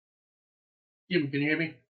Kim, can you hear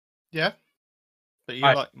me? Yeah, but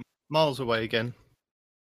you're like miles away again.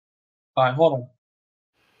 All right, hold on.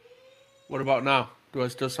 What about now? Do I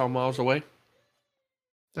still sound miles away?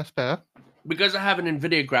 That's better. Because I have an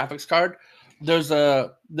NVIDIA graphics card, there's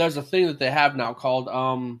a thing that they have now called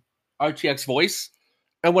RTX Voice,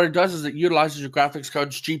 and what it does is it utilizes your graphics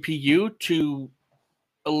card's GPU to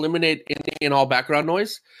eliminate any and all background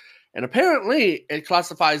noise, and apparently it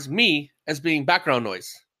classifies me as being background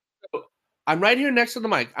noise. So I'm right here next to the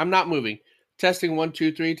mic. I'm not moving. Testing 1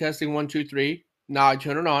 2 3. Testing 1 2 3. Now I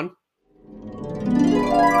turn it on.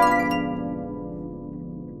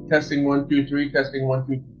 Testing 1 2 3. Testing 1 2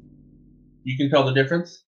 3. You can tell the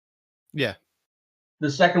difference? Yeah. The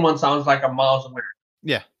second one sounds like I'm miles away.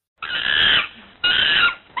 Yeah.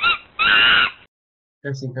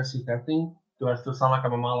 Testing. Do I still sound like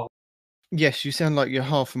I'm a mile away? Yes, you sound like you're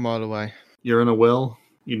half a mile away. You're in a well.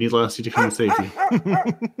 You need Lassie to come to save you.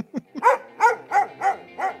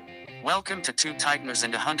 Welcome to Two Titaners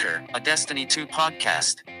and a Hunter, a Destiny 2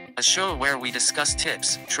 podcast. A show where we discuss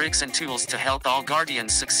tips, tricks, and tools to help all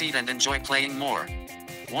Guardians succeed and enjoy playing more.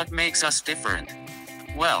 What makes us different?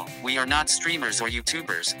 Well, we are not streamers or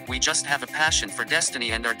YouTubers, we just have a passion for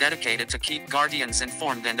Destiny and are dedicated to keep Guardians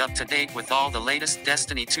informed and up to date with all the latest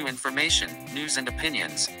Destiny 2 information, news and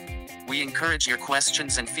opinions. We encourage your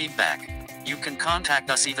questions and feedback. You can contact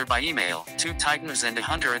us either by email,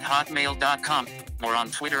 twotitanersandahunter@hotmail.com, or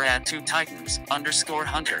on Twitter at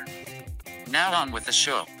twotitans_hunter. Now on with the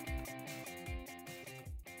show.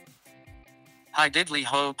 Hi diddly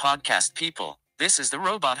ho podcast people. This is the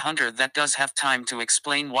Robot Hunter that does have time to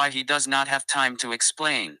explain why he does not have time to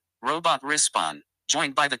explain. Robot Respawn.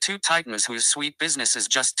 Joined by the two Titans whose sweet business is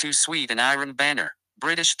just too sweet, and Iron Banner,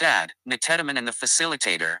 British Dad, Nitedaman, and the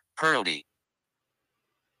facilitator, Pearly.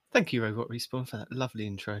 Thank you, Robot Respawn, for that lovely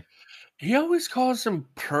intro. He always calls him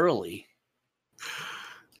Pearly.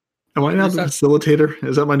 Am I now the facilitator?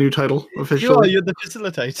 Is that my new title officially? You're the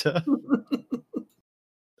facilitator.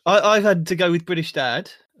 I've had to go with British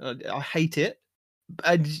Dad. I hate it.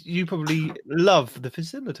 And you probably love the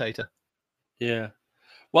facilitator. Yeah.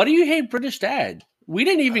 Why do you hate British Dad? We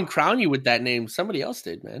didn't even crown you with that name. Somebody else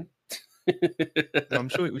did, man. I'm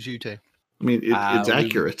sure it was you two. I mean, it's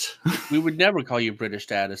accurate. We would never call you British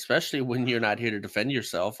Dad, especially when you're not here to defend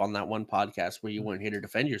yourself on that one podcast where you weren't here to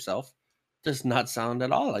defend yourself. Does not sound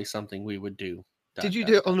at all like something we would do. Did you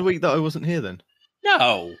do it on the week that I wasn't here then?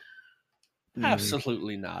 No.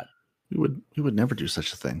 Absolutely not. We would never do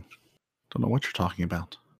such a thing. Don't know what you're talking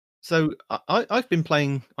about. So I've been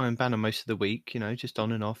playing Iron Banner most of the week, just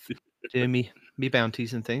on and off, doing me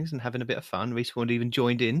bounties and things and having a bit of fun. Respawn even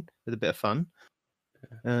joined in with a bit of fun,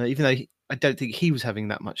 even though I don't think he was having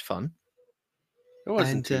that much fun. It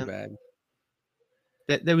wasn't too bad.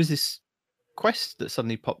 There was this quest that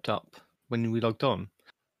suddenly popped up when we logged on.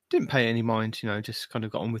 Didn't pay any mind, just kind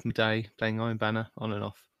of got on with my day, playing Iron Banner on and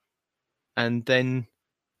off. And then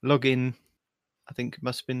log in, I think it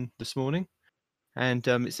must have been this morning, and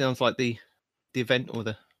it sounds like the event or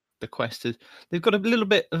the quest is, they've got a little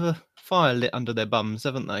bit of a fire lit under their bums,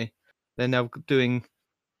 haven't they? They're now doing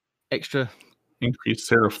extra increased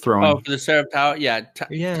Seraph throwing. Oh, for the Seraph Tower, yeah,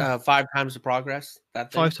 5 times the progress.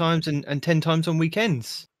 That thing. 5 times and 10 times on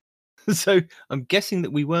weekends. So I'm guessing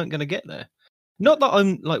that we weren't going to get there. Not that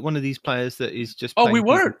I'm like one of these players that is just we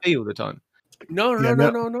weren't all the time. No.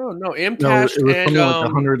 Amcash it was and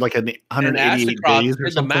like 188 days or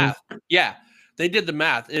did something. The math. Yeah, they did the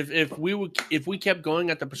math. If we kept going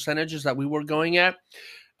at the percentages that we were going at,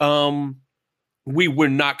 we were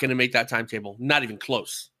not going to make that timetable. Not even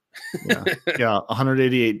close. yeah,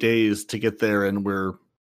 188 days to get there, and I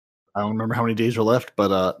don't remember how many days are left,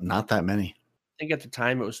 but not that many. I think at the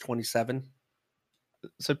time it was 27.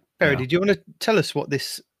 So, Perry, do you want to tell us what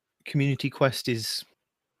this community quest is?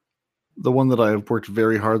 The one that I've worked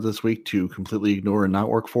very hard this week to completely ignore and not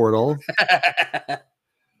work for at all.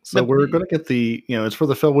 So we're going to get it's for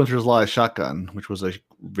the Fellwinter's Lie shotgun, which was a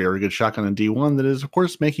very good shotgun in D1 that is, of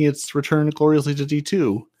course, making its return gloriously to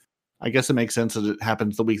D2. I guess it makes sense that it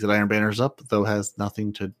happens the week that Iron Banner's up, though has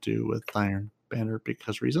nothing to do with Iron Banner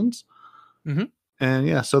because reasons. Mm-hmm.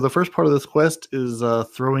 And so the first part of this quest is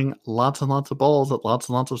throwing lots and lots of balls at lots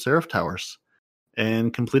and lots of Seraph Towers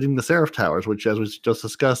and completing the Seraph Towers, which, as we just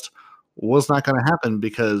discussed, was not going to happen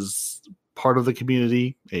because part of the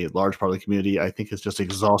community, a large part of the community, I think, is just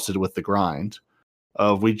exhausted with the grind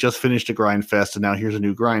of we just finished a grind fest and now here's a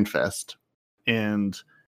new grind fest. And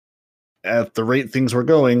at the rate things were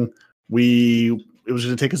going, it was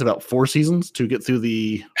going to take us about 4 seasons to get through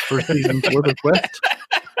the first season's worth of quest.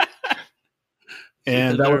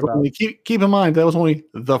 And that was only, keep in mind, that was only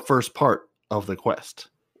the first part of the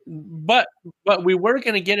quest. But we were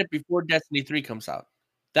going to get it before Destiny 3 comes out.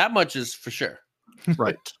 That much is for sure.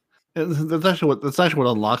 Right. That's actually what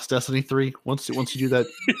unlocks Destiny 3. Once you do that,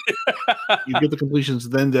 you get the completions,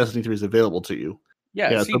 then Destiny 3 is available to you.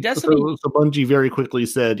 Yeah, see, Destiny. So Bungie very quickly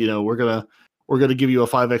said, we're gonna give you a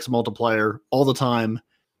 5x multiplier all the time,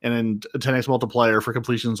 and then a 10x multiplier for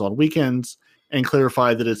completions on weekends, and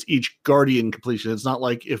clarify that it's each Guardian completion. It's not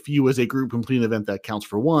like if you as a group complete an event that counts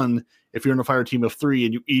for 1. If you're in a fire team of 3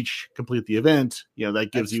 and you each complete the event,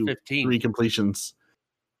 that gives you 15. 3 completions.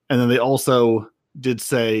 And then they also did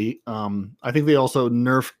say, I think they also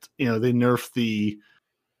nerfed, they nerfed the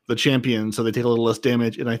champion, so they take a little less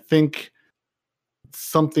damage. And I think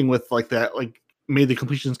something with like that, like made the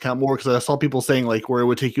completions count more, because I saw people saying like where it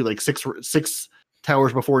would take you like six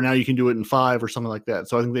towers before, now you can do it in 5 or something like that.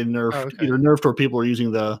 So I think they nerfed either nerfed or people are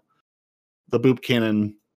using the boop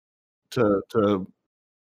cannon to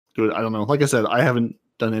do it. I don't know. Like I said, I haven't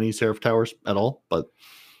done any Seraph Towers at all, but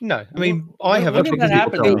no, I mean, I have. When did that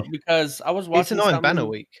happen? Because I was watching. It's an Iron Banner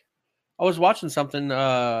week. I was watching something.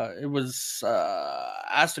 It was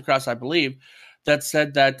Astacross, I believe, that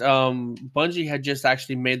said that Bungie had just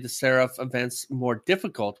actually made the Seraph events more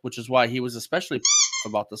difficult, which is why he was especially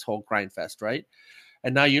about this whole grind fest, right?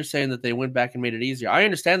 And now you're saying that they went back and made it easier. I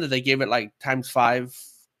understand that they gave it like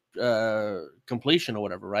 ×5 completion or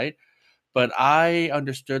whatever, right? But I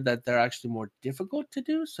understood that they're actually more difficult to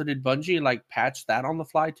do. So did Bungie like patch that on the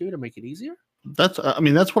fly too to make it easier? That's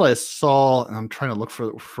what I saw, and I'm trying to look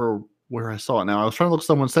for where I saw it now. I was trying to look at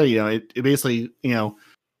someone say, it basically,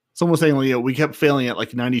 someone was saying, we kept failing at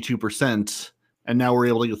like 92%, and now we're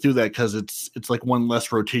able to get through that because it's like one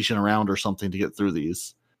less rotation around or something to get through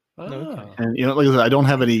these. Oh. And like I said, I don't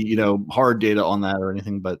have any hard data on that or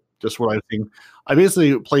anything, but just what I've seen. I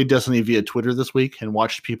basically played Destiny via Twitter this week and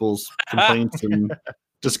watched people's complaints and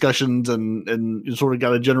discussions and sort of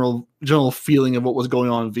got a general feeling of what was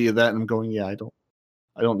going on via that. And I'm going, I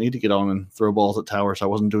don't need to get on and throw balls at towers. I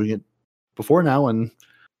wasn't doing it before now, and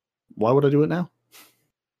why would I do it now?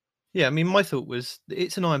 Yeah, I mean, my thought was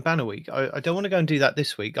it's an Iron Banner week. I don't want to go and do that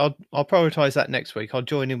this week. I'll prioritize that next week. I'll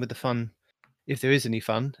join in with the fun, if there is any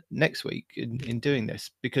fun, next week in doing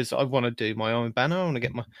this, because I want to do my Iron Banner. I want to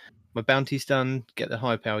get my bounties done, get the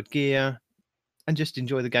high-powered gear, and just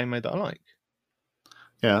enjoy the game mode that I like.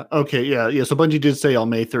 Yeah. Okay. Yeah. So Bungie did say on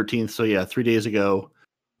May 13th. So 3 days ago,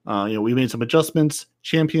 we made some adjustments.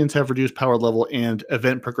 Champions have reduced power level, and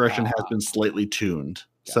event progression has been slightly tuned.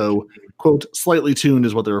 Gotcha. So, quote, slightly tuned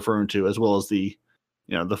is what they're referring to, as well as the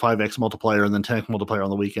 5x multiplier and then 10x multiplier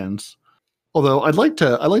on the weekends. Although I'd like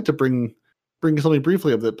to bring something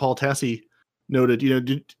briefly up that Paul Tassi noted.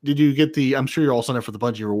 Did you get the? I'm sure you're all signed up for the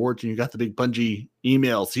Bungie rewards, and you got the big Bungie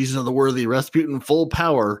email, Season of the Worthy, Rasputin full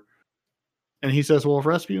power. And he says, well, if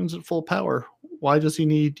Rasputin's at full power, why does he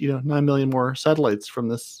need 9 million more satellites from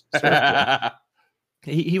this?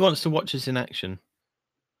 He wants to watch us in action.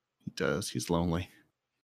 He does. He's lonely.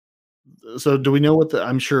 So do we know what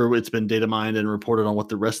I'm sure it's been data mined and reported on what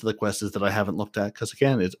the rest of the quest is that I haven't looked at, because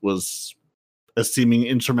again, it was a seeming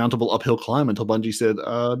insurmountable uphill climb until Bungie said,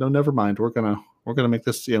 no, never mind. We're gonna make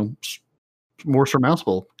this more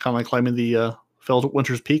surmountable, kind of like climbing the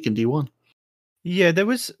Fellwinter's Peak in D1. Yeah, there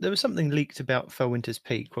was something leaked about Fellwinter's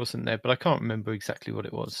Peak, wasn't there? But I can't remember exactly what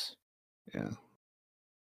it was. Yeah,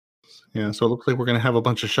 so it looks like we're going to have a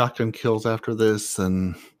bunch of shotgun kills after this,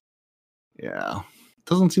 and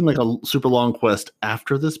doesn't seem like a super long quest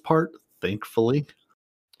after this part, thankfully.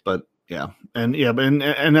 But and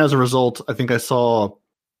as a result, I think I saw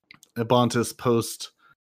Abontis post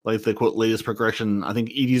like the quote latest progression. I think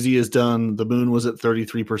EDZ is done. The moon was at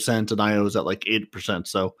 33%, and IO is at like 8%.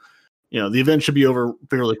 So the event should be over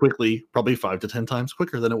fairly quickly, probably 5 to 10 times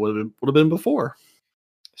quicker than it would have been before.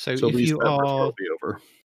 So if you are,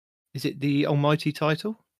 is it the Almighty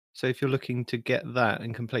title? So if you're looking to get that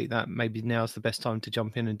and complete that, maybe now's the best time to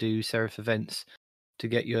jump in and do Seraph events to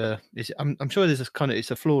get your. I'm sure there's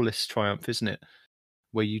it's a flawless triumph, isn't it?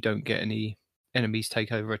 Where you don't get any enemies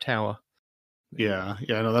take over a tower. Yeah,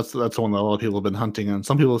 no, that's the one that a lot of people have been hunting, and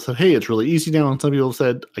some people have said, "Hey, it's really easy now," and some people have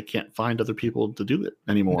said, "I can't find other people to do it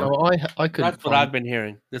anymore." No, I couldn't. That's what I've been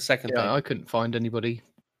hearing. The second thing, I couldn't find anybody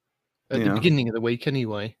at the beginning of the week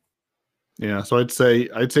anyway. Yeah, so I'd say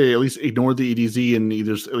at least ignore the EDZ and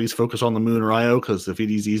either at least focus on the Moon or IO, because if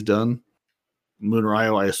EDZ's done, Moon or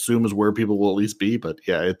IO I assume is where people will at least be. But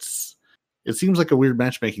it seems like a weird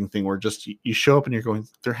matchmaking thing where just you show up and you're going,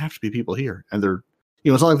 there have to be people here, and they're.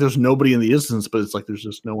 It's not like there's nobody in the instance, but it's like there's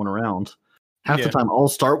just no one around. Half the time I'll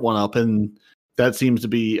start one up, and that seems to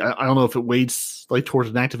be, I don't know if it waits like towards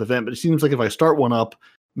an active event, but it seems like if I start one up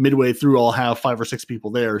midway through, I'll have 5 or 6 people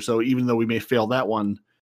there. So even though we may fail that one,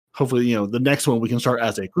 hopefully, the next one we can start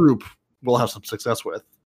as a group, we'll have some success with.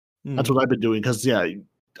 That's what I've been doing because, I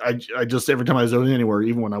just, every time I was zoning anywhere,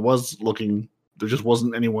 even when I was looking, there just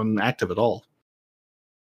wasn't anyone active at all.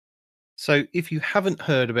 So if you haven't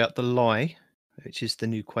heard about The Lie, which is the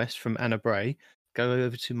new quest from Anna Bray, go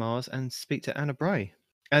over to Mars and speak to Anna Bray.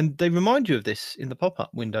 And they remind you of this in the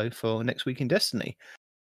pop-up window for next week in Destiny.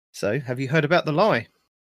 So have you heard about The Lie?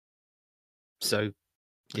 So,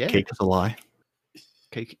 yeah. Cake is a lie.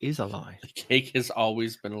 Cake is a lie. The cake has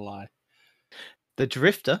always been a lie. The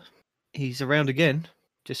Drifter, he's around again,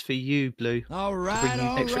 just for you, Blue. All right, to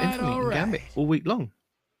bring you extra infamy and Gambit all week long.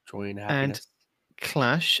 Joy and And happiness.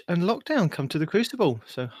 Clash and Lockdown come to the Crucible,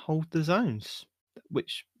 so hold the zones,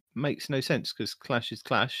 which makes no sense because Clash is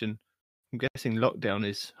Clash, and I'm guessing Lockdown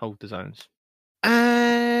is hold the zones.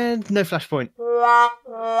 And no Flashpoint.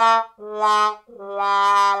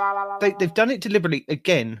 They've done it deliberately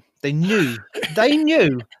again. They knew,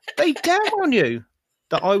 they damn on you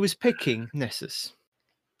that I was picking Nessus.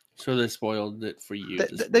 So they spoiled it for you.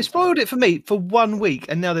 They spoiled it for me for 1 week,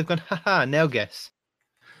 and now they've gone, haha, now guess.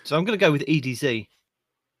 So I'm going to go with EDZ.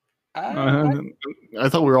 I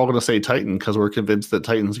thought we were all going to say Titan because we're convinced that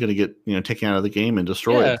Titan's going to get taken out of the game and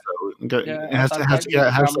destroyed. Yeah. So it has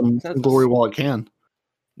to have some glory while it can.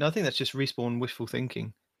 No, I think that's just Respawn wishful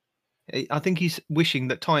thinking. I think he's wishing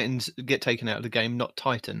that Titans get taken out of the game, not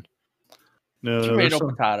Titan. No, Tomato,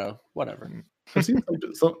 potato, whatever. I've seen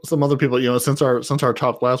some other people, since our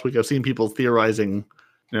talk last week, I've seen people theorizing,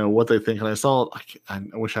 what they think, and I saw. I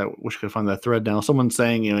wish I could find that thread now. Someone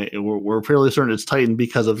saying, we're fairly certain it's Titan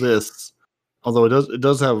because of this. Although it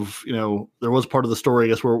does have, there was part of the story, I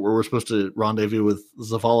guess, where we're supposed to rendezvous with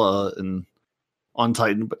Zavala and on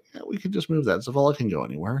Titan, but we can just move that. Zavala can go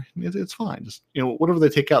anywhere. It's fine. Just whatever they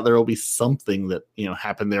take out, there will be something that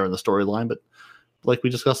happened there in the storyline. But like we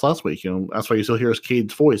discussed last week, that's why you still hear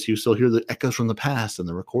Cade's voice. You still hear the echoes from the past and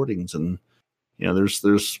the recordings, and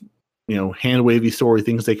there's hand wavy story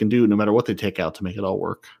things they can do no matter what they take out to make it all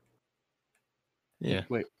work. Yeah.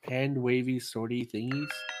 Wait, hand wavy sorty thingies?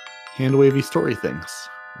 Hand wavy story things.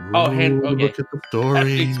 Oh, okay. Look at the That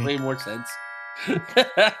story. makes way more sense. I'm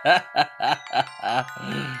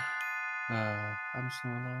so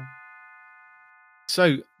alone.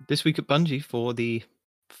 So this week at Bungie for the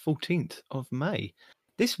 14th of May.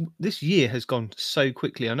 This year has gone so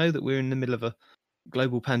quickly. I know that we're in the middle of a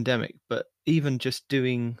global pandemic, but even just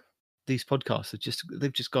doing these podcasts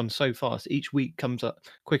they've just gone so fast. Each week comes up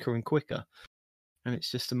quicker and quicker, and it's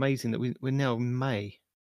just amazing that we're now in May.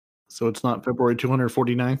 So it's not February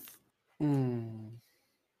 249th?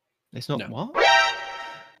 It's not. No. What?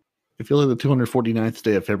 I feel like the 249th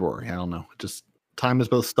day of February. I don't know. Just time has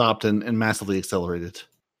both stopped and massively accelerated.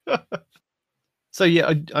 So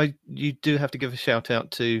yeah, you do have to give a shout out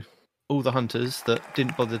to all the hunters that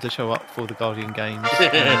didn't bother to show up for the Guardian games.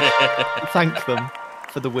 Thank them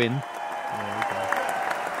for the win.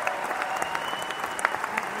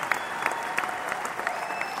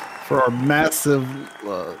 For our massive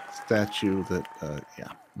statue that,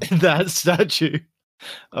 That statue.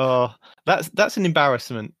 Oh, that's an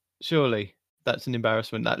embarrassment. Surely that's an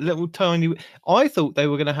embarrassment. That little tiny. I thought they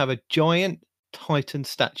were going to have a giant Titan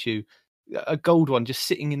statue, a gold one, just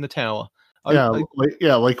sitting in the tower. like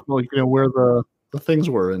where the things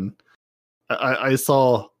were, and I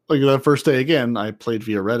saw that first day again. I played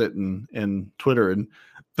via Reddit and Twitter, and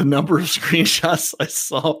the number of screenshots I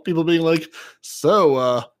saw people being like,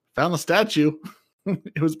 "So, found the statue.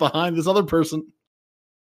 It was behind this other person."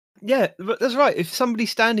 Yeah, but that's right. If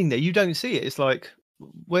somebody's standing there, you don't see it. It's like,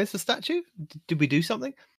 where's the statue? Did we do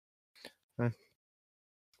something?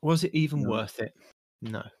 Was it even worth it?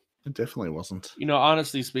 No. It definitely wasn't.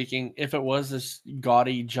 Honestly speaking, if it was this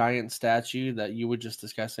gaudy giant statue that you were just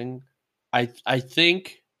discussing, I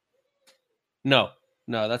think no,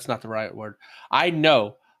 that's not the right word. I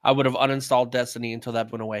know I would have uninstalled Destiny until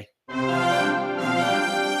that went away.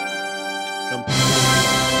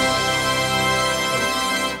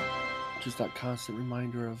 Just that constant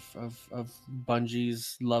reminder of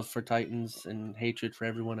Bungie's love for Titans and hatred for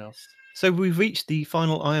everyone else. So we've reached the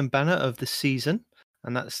final Iron Banner of the season,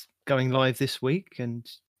 and that's going live this week. And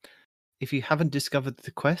if you haven't discovered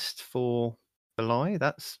the quest for The Lie,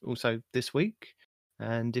 that's also this week.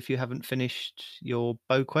 And if you haven't finished your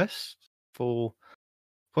bow quest for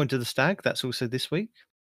Point of the Stag, that's also this week.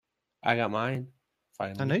 I got mine.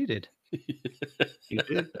 Finally. I know you did. You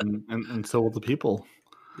did, and so will the people.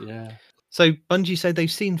 Yeah. So Bungie said they've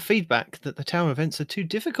seen feedback that the tower events are too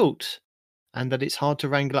difficult and that it's hard to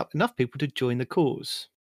wrangle up enough people to join the cause.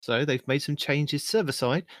 So they've made some changes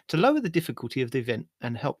server-side to lower the difficulty of the event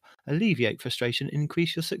and help alleviate frustration and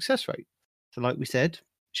increase your success rate. So like we said,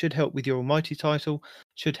 should help with your Almighty title,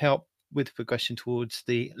 should help with progression towards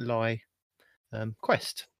the Lie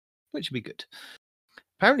quest, which would be good.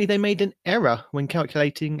 Apparently, they made an error when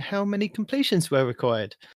calculating how many completions were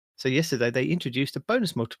required. So yesterday, they introduced a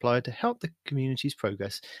bonus multiplier to help the community's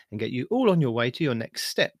progress and get you all on your way to your next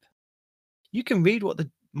step. You can read what the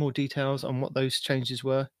more details on what those changes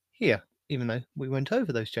were here, even though we went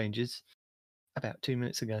over those changes about 2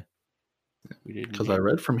 minutes ago. We didn't Because I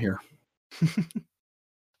read from here.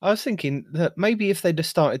 I was thinking that maybe if they'd have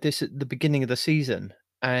started this at the beginning of the season,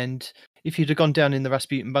 and if you'd have gone down in the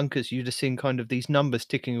Rasputin bunkers, you'd have seen kind of these numbers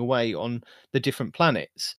ticking away on the different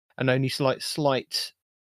planets, and only slight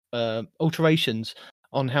alterations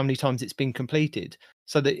on how many times it's been completed,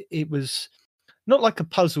 so that it was not like a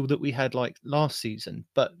puzzle that we had like last season,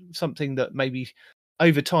 but something that maybe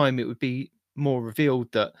over time it would be more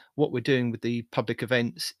revealed that what we're doing with the public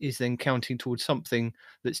events is then counting towards something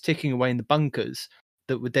that's ticking away in the bunkers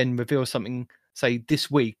that would then reveal something, say,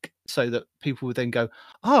 this week, so that people would then go,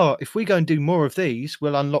 oh, if we go and do more of these,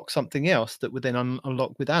 we'll unlock something else that would then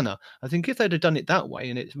unlock with Anna. I think if they'd have done it that way,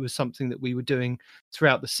 and it was something that we were doing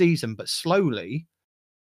throughout the season, but slowly,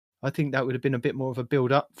 I think that would have been a bit more of a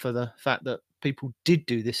build up for the fact that people did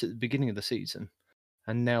do this at the beginning of the season.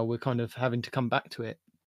 And now we're kind of having to come back to it.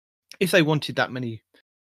 If they wanted that many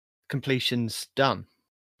completions done,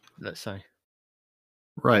 let's say.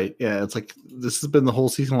 Right. Yeah. It's like this has been the whole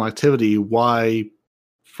seasonal activity. Why,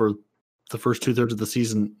 for the first 2/3 of the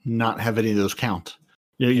season, not have any of those count?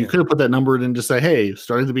 You know, you could have put that number in to say, hey,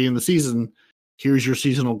 starting at the beginning of the season, here's your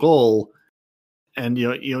seasonal goal. And,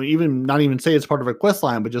 even not even say it's part of a quest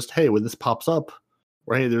line, but just, hey, when this pops up,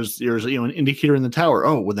 or hey, there's an indicator in the tower.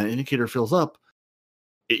 Oh, when that indicator fills up,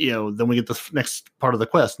 then we get the next part of the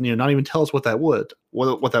quest. And, not even tell us what that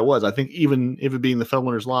was. I think even if it being the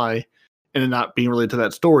Felwinter's Lie and it not being related to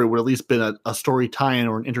that story would at least been a story tie-in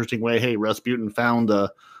or an interesting way. Hey, Rasputin found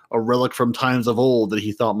a relic from times of old that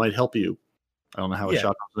he thought might help you. I don't know how a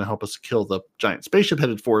shotgun's going to help us kill the giant spaceship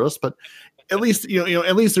headed for us, but at least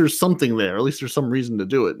at least there's something there. At least there's some reason to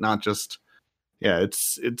do it, not just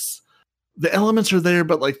it's the elements are there,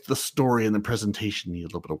 but like the story and the presentation need a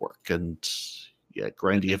little bit of work. And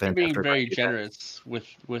grindy event. Being very generous with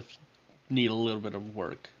need a little bit of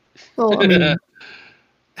work. Well, I mean,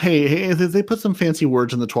 hey, they put some fancy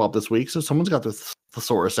words in the TWAB this week, so someone's got the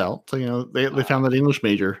thesaurus out. So they found that English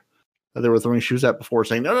major that they were throwing shoes at before,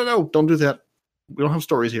 saying no, don't do that. We don't have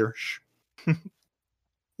stories here. Shh.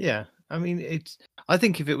 Yeah, I mean, I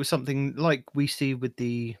think if it was something like we see with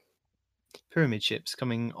the pyramid ships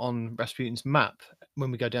coming on Rasputin's map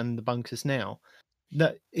when we go down the bunkers now,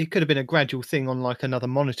 that it could have been a gradual thing on like another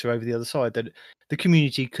monitor over the other side, that the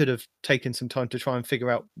community could have taken some time to try and figure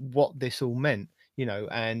out what this all meant,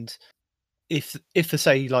 and if to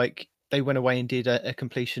say like they went away and did a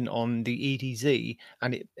completion on the EDZ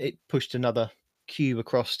and it pushed another cube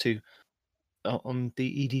across to on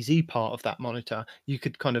the EDZ part of that monitor, you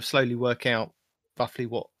could kind of slowly work out roughly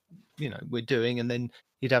what we're doing, and then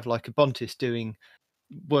you'd have like a Bontis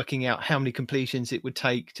working out how many completions it would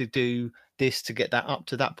take to do this to get that up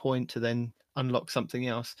to that point to then unlock something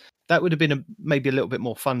else. That would have been maybe a little bit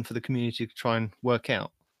more fun for the community to try and work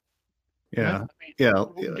out. Yeah.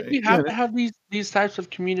 Do we have to have these types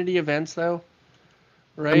of community events though?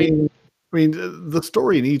 Right? I mean, the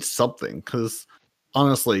story needs something, because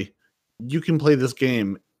honestly, you can play this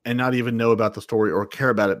game and not even know about the story or care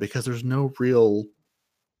about it because there's no real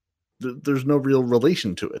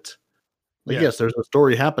relation to it. Yes, there's a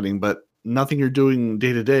story happening, but nothing you're doing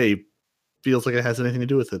day to day feels like it has anything to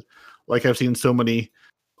do with it. Like I've seen so many,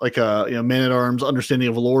 like Man-at-Arms understanding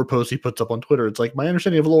of lore posts he puts up on Twitter. It's like, my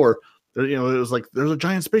understanding of lore, it was like, there's a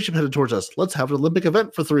giant spaceship headed towards us. Let's have an Olympic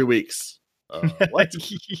event for 3 weeks. Let's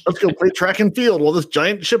go play track and field while this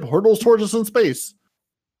giant ship hurtles towards us in space.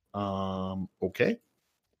 Okay.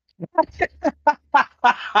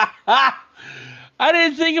 I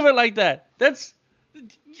didn't think of it like that.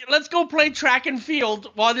 Let's go play track and field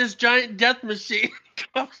while this giant death machine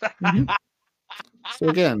comes out. Mm-hmm. So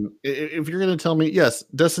again, if you're going to tell me, yes,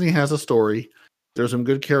 Destiny has a story, there's some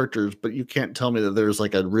good characters, but you can't tell me that there's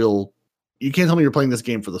like you can't tell me you're playing this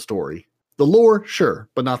game for the story. The lore, sure,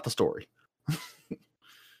 but not the story.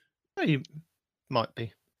 Well, you might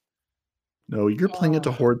be. No, you're playing it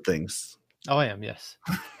to hoard things. Oh, I am, yes.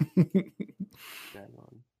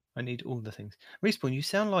 I need all the things. Respawn, you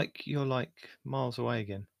sound like you're like miles away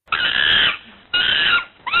again.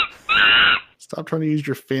 Stop trying to use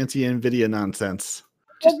your fancy NVIDIA nonsense.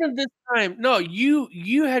 Wasn't this time? No,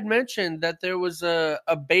 you had mentioned that there was a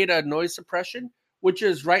beta noise suppression, which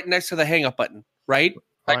is right next to the hang up button, right?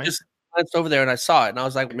 I just glanced over there and I saw it, and I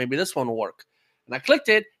was like, maybe this one will work. and I clicked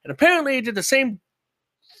it, and apparently it did the same.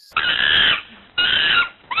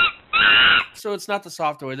 So it's not the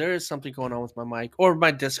software. There is something going on with my mic or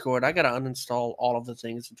my Discord. I gotta uninstall all of the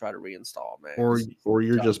things and try to reinstall, man. Or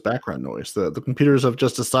you're just background noise. The computers have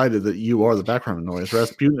just decided that you are the background noise.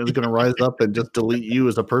 Rasputin is going to rise up and just delete you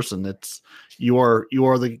as a person. You are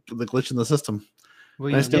the glitch in the system.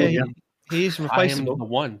 Well, Nice yeah, knowing you. he is I am replaceable. the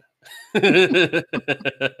one.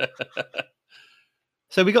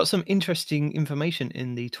 So we got some interesting information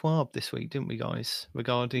in the TWAB this week, didn't we, guys?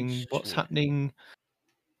 Regarding what's Sure. happening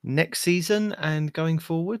next season and going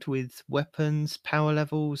forward with weapons, power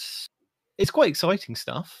levels. It's quite exciting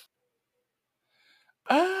stuff.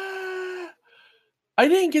 I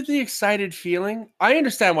didn't get the excited feeling. I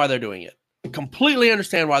understand why they're doing it. Completely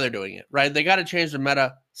understand why they're doing it, right? They got to change the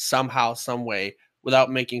meta somehow, some way, without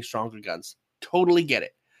making stronger guns. Totally get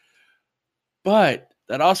it. But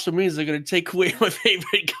that also means they're going to take away my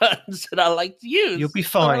favorite guns that I like to use. You'll be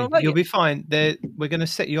So I fine. don't like You'll it. be fine. We're going to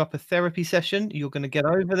set you up a therapy session. You're going to get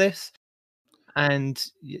over this, and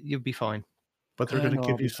you'll be fine. But they're I going know to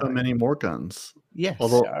I'll give be you so fine. many more guns. Yes.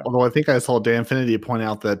 Although I think I saw Danfinity point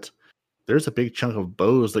out that there's a big chunk of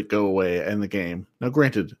bows that go away in the game. Now,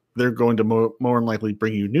 granted, they're going to more than likely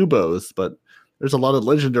bring you new bows, but there's a lot of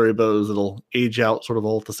legendary bows that'll age out sort of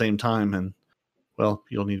all at the same time. And, well,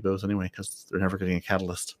 you'll need bows anyway because they're never getting a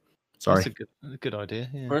catalyst. Sorry. That's a good idea.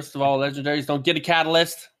 Yeah. First of all, legendaries don't get a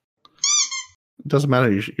catalyst. It doesn't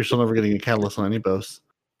matter. You're still never getting a catalyst on any bows.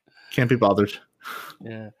 Can't be bothered.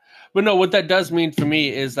 Yeah. But no, what that does mean for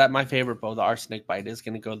me is that my favorite bow, the Arsenic Bite, is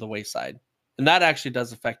going to go to the wayside. And that actually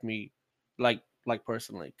does affect me, like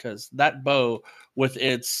personally, because that bow with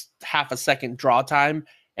its half a second draw time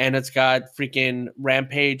and it's got freaking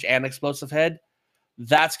Rampage and Explosive Head,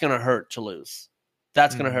 that's going to hurt to lose.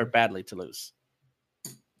 That's going to hurt badly to lose.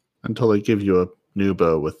 Until they give you a new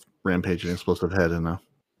bow with Rampage and Explosive Head and a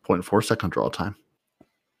 0.4 second draw time.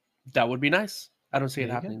 That would be nice. I don't see it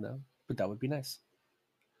There you go. happening, though, but that would be nice.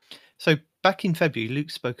 So back in February, Luke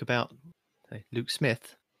spoke about Luke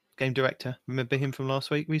Smith, game director. Remember him from last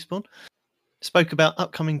week, Respawn? Spoke about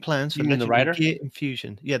upcoming plans for You mean the Legendary writer? Gear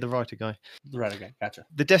Infusion. Yeah, the writer guy. Right, okay, gotcha.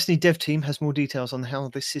 The Destiny dev team has more details on how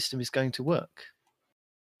this system is going to work.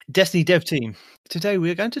 Destiny dev team. Today we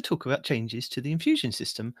are going to talk about changes to the infusion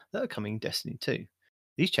system that are coming in Destiny 2.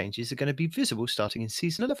 These changes are going to be visible starting in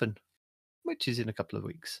Season 11, which is in a couple of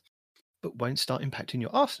weeks, but won't start impacting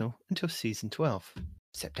your arsenal until Season 12,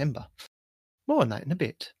 September. More on that in a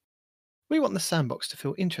bit. We want the sandbox to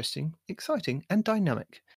feel interesting, exciting, and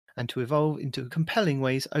dynamic, and to evolve into compelling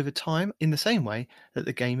ways over time in the same way that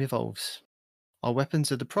the game evolves. Our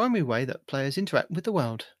weapons are the primary way that players interact with the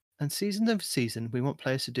world, and season over season we want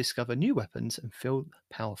players to discover new weapons and feel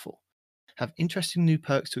powerful, have interesting new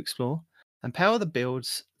perks to explore, and power the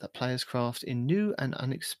builds that players craft in new and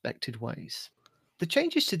unexpected ways. The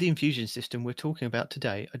changes to the infusion system we're talking about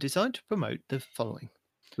today are designed to promote the following.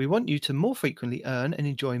 We want you to more frequently earn and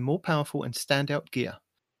enjoy more powerful and standout gear.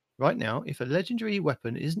 Right now, if a legendary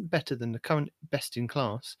weapon isn't better than the current best in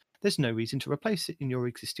class, there's no reason to replace it in your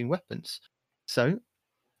existing weapons. So,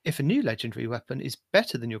 if a new legendary weapon is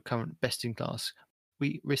better than your current best in class,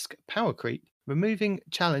 we risk power creep, removing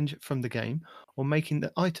challenge from the game, or making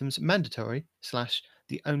the items mandatory /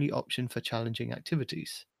 the only option for challenging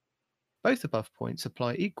activities. Both above points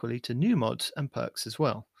apply equally to new mods and perks as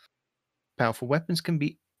well. Powerful weapons can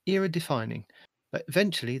be era-defining, but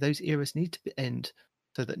eventually those eras need to end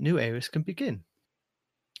so that new eras can begin.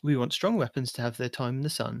 We want strong weapons to have their time in the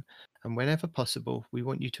sun, and whenever possible, we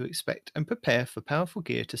want you to expect and prepare for powerful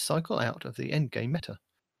gear to cycle out of the endgame meta.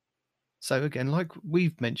 So again, like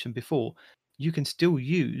we've mentioned before, you can still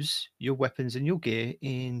use your weapons and your gear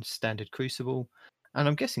in Standard Crucible, and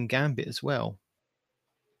I'm guessing Gambit as well.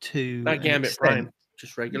 Not an Gambit extent. Prime,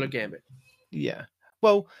 just regular Gambit. Yeah.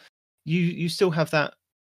 Well, you still have that.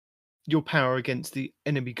 Your power against the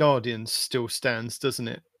enemy guardians still stands, doesn't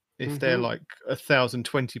it? If they're like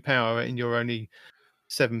 1,020 power and you're only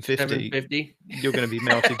 750, 750. you're going to be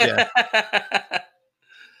melted. Yeah.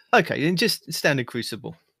 Okay, and just Standard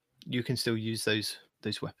Crucible, you can still use those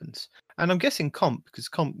weapons. And I'm guessing comp, because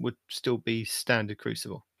comp would still be Standard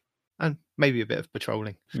Crucible, and maybe a bit of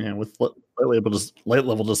patrolling. Yeah, with light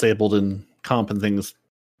level disabled in comp and things,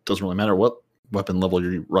 doesn't really matter what weapon level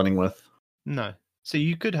you're running with. No. So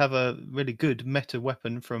you could have a really good meta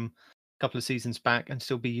weapon from a couple of seasons back and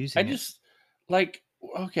still be using it.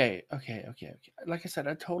 Okay. Like I said,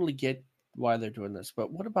 I totally get why they're doing this,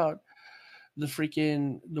 but what about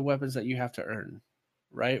the weapons that you have to earn?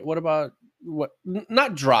 right? What about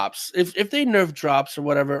not drops? If they nerf drops or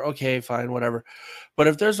whatever, okay, fine, whatever. But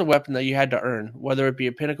if there's a weapon that you had to earn, whether it be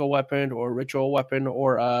a pinnacle weapon or a ritual weapon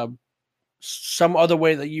or some other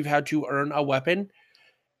way that you've had to earn a weapon,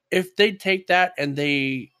 if they take that and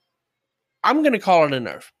I'm going to call it a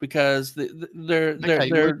nerf because they're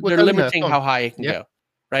limiting how high it can go,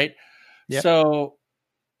 right? Yep. So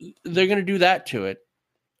they're going to do that to it.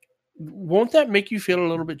 Won't that make you feel a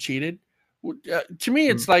little bit cheated? To me,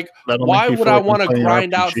 it's like, why would I want to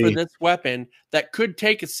grind out for this weapon that could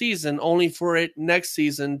take a season only for it next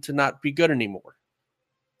season to not be good anymore?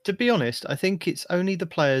 To be honest, I think it's only the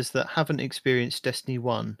players that haven't experienced Destiny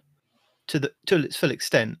 1 to its full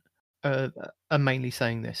extent are mainly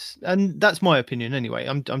saying this. And that's my opinion anyway.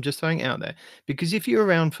 I'm just throwing it out there. Because if you're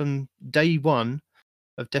around from day one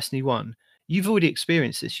of Destiny 1, you've already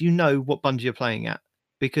experienced this. You know what Bungie are playing at.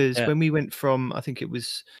 Because when we went from, I think it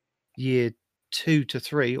was year 2 to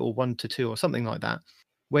 3 or 1 to 2 or something like that,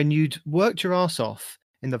 when you'd worked your ass off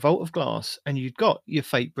in the Vault of Glass and you'd got your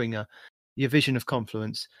Fatebringer, your Vision of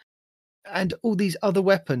Confluence, and all these other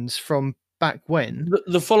weapons from back when.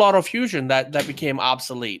 The full auto fusion that became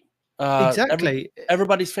obsolete. Exactly.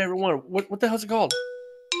 Everybody's favorite one. What the hell's it called?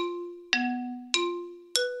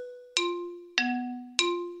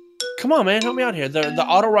 Come on, man, help me out here. The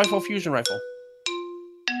auto rifle fusion rifle.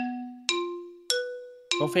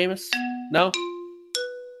 No famous? No?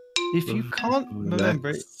 If you can't remember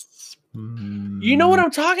it. You know what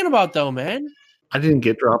I'm talking about, though, man. I didn't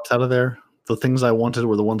get drops out of there. The things I wanted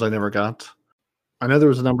were the ones I never got. I know there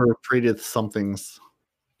was a number of traded somethings.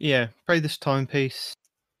 Yeah, pray this timepiece.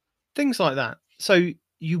 Things like that. So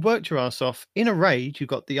you worked your ass off. In a raid, you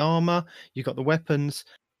got the armor, you got the weapons,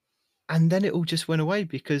 and then it all just went away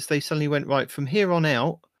because they suddenly went, right, from here on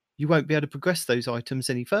out, you won't be able to progress those items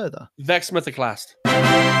any further. Vex Mythoclast.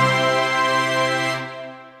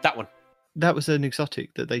 That one. That was an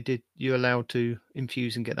exotic that they did. You allowed to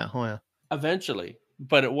infuse and get that higher. Eventually.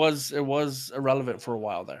 But it was irrelevant for a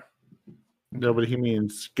while there. No, but he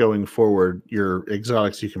means going forward, your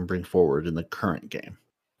exotics you can bring forward in the current game.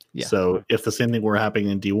 Yeah. So if the same thing were happening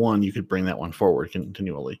in D1, you could bring that one forward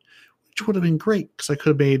continually, which would have been great because I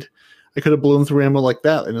could have blown through ammo like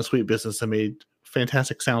that in a sweet business and made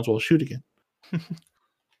fantastic sounds while shooting it.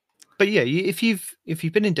 But yeah, if you've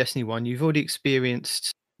been in Destiny 1, you've already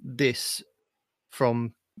experienced this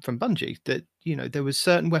from Bungie, that there was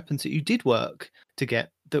certain weapons that you did work to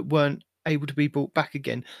get that weren't able to be brought back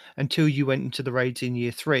again until you went into the raids in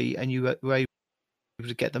year 3 and you were able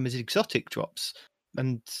to get them as exotic drops.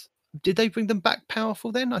 And did they bring them back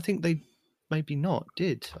powerful then? I think they maybe not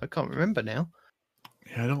did. I can't remember now.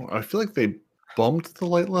 Yeah, I feel like they bumped the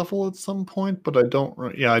light level at some point, but I don't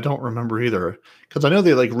remember either. Because I know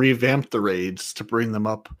they revamped the raids to bring them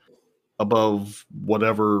up above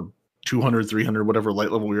whatever 200, 300, whatever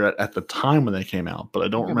light level we were at the time when they came out. But I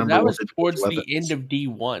don't remember. That was towards the end of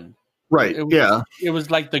D1. Right. It was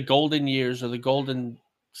like the golden years or the golden.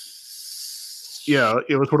 Yeah,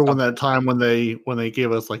 it was sort of when that time when they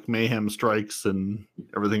gave us mayhem strikes and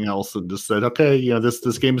everything else, and just said, okay,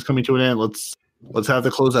 this game is coming to an end. Let's have the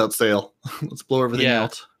closeout sale. Let's blow everything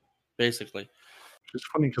out. Basically, it's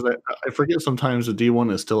funny because I forget sometimes the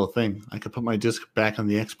D1 is still a thing. I could put my disc back on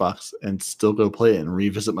the Xbox and still go play it and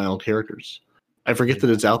revisit my old characters. I forget that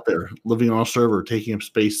it's out there, living on a server, taking up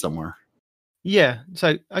space somewhere. Yeah.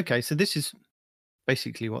 So this is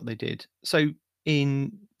basically what they did. So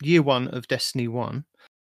in year 1 of Destiny 1,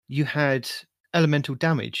 you had elemental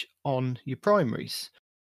damage on your primaries.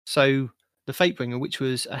 So the Fatebringer, which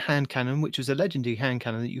was a hand cannon, which was a legendary hand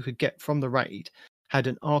cannon that you could get from the raid, had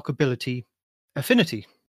an arc ability affinity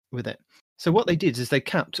with it. So what they did is they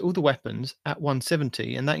capped all the weapons at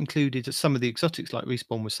 170, and that included some of the exotics, like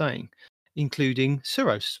Respawn was saying, including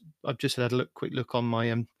Suros. I've just had a quick look on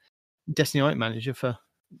my Destiny Item Manager for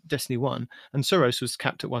Destiny 1, and Suros was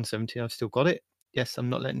capped at 170. I've still got it. Yes, I'm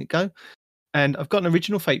not letting it go. And I've got an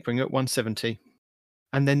original Fatebringer at 170.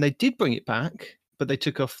 And then they did bring it back, but they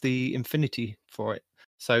took off the Infinity for it.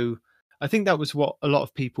 So I think that was what a lot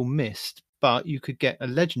of people missed. But you could get a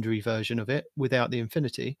legendary version of it without the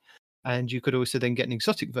Infinity. And you could also then get an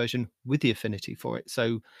exotic version with the Affinity for it.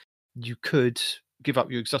 So you could give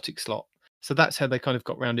up your exotic slot. So that's how they kind of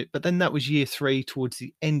got around it. But then that was year 3, towards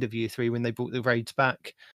the end of year 3, when they brought the raids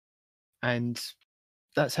back. And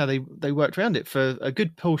that's how they worked around it. For a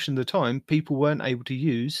good portion of the time, people weren't able to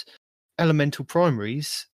use elemental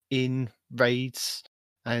primaries in raids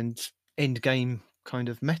and end game kind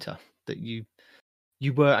of meta, that you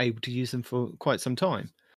were able to use them for quite some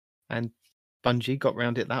time. And Bungie got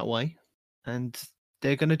around it that way, and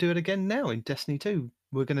they're going to do it again now in Destiny 2.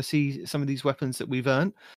 We're going to see some of these weapons that we've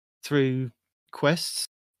earned through quests,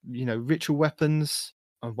 ritual weapons,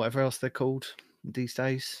 or whatever else they're called these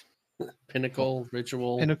days. Pinnacle,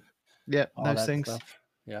 ritual, yeah, all those that things. stuff.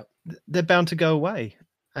 Yep. They're bound to go away.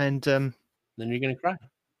 And then you're going to cry.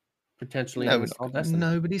 Potentially uninstall Destiny.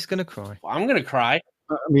 Nobody's going to cry. Well, I'm going to cry.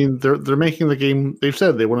 I mean, they're making the game. They've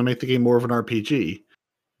said they want to make the game more of an RPG.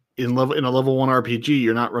 In a level 1 RPG,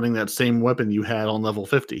 you're not running that same weapon you had on level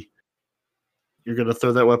 50. You're going to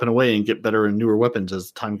throw that weapon away and get better and newer weapons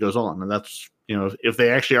as time goes on. And that's, if they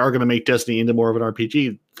actually are going to make Destiny into more of an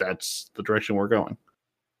RPG, that's the direction we're going.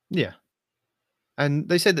 Yeah. And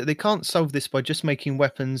they said that they can't solve this by just making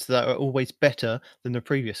weapons that are always better than the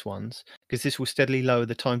previous ones, because this will steadily lower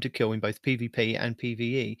the time to kill in both PvP and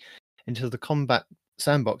PvE until the combat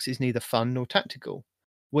sandbox is neither fun nor tactical,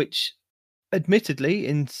 which admittedly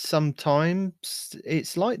in some times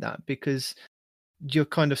it's like that because you're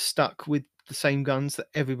kind of stuck with the same guns that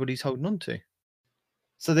everybody's holding on to.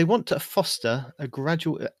 So they want to foster a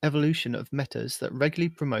gradual evolution of metas that regularly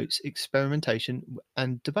promotes experimentation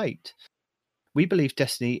and debate. We believe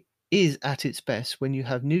Destiny is at its best when you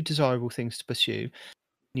have new desirable things to pursue.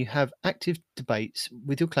 You have active debates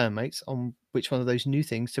with your clanmates on which one of those new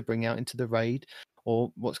things to bring out into the raid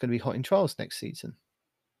or what's going to be hot in Trials next season.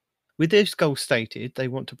 With this goal stated, they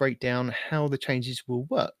want to break down how the changes will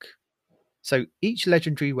work. So each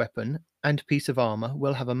legendary weapon and piece of armor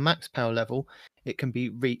will have a max power level it can be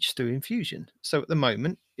reached through infusion. So at the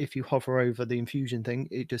moment, if you hover over the infusion thing,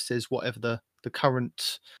 it just says whatever the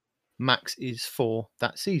current max is for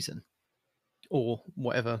that season, or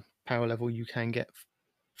whatever power level you can get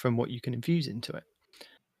from what you can infuse into it.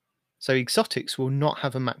 So exotics will not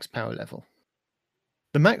have a max power level.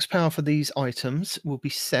 The max power for these items will be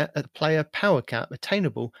set at the player power cap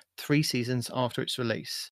attainable 3 seasons after its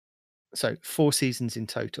release. So 4 seasons in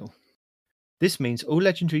total. This means all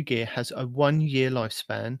legendary gear has a 1-year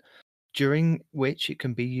lifespan, during which it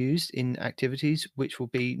can be used in activities which will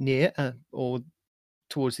be near or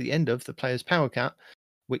towards the end of the player's power cap,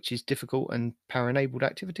 which is difficult and power-enabled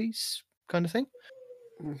activities kind of thing.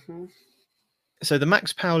 Mm-hmm. So the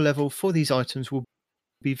max power level for these items will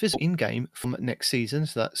be visible in-game from next season,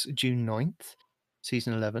 so that's June 9th,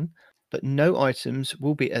 Season 11, but no items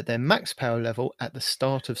will be at their max power level at the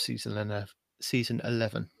start of Season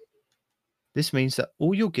 11. This means that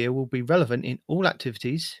all your gear will be relevant in all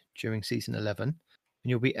activities during Season 11, and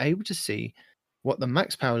you'll be able to see what the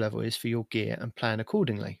max power level is for your gear and plan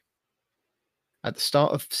accordingly. At the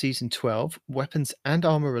start of Season 12, weapons and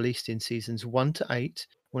armor released in Seasons 1 to 8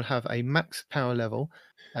 will have a max power level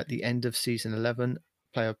at the end of Season 11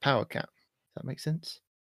 player power cap. Does that make sense?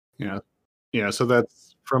 Yeah, so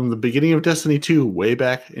that's from the beginning of Destiny 2, way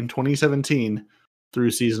back in 2017,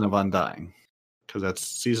 through Season of Undying. Because that's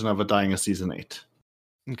Season of Undying is Season 8.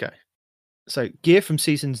 Okay. So gear from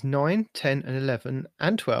Seasons 9, 10, and 11,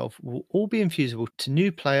 and 12 will all be infusible to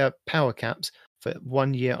new player power caps for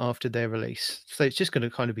 1 year after their release. So it's just going to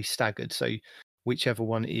kind of be staggered. So whichever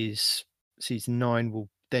one is Season 9 will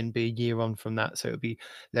then be a year on from that. So it'll be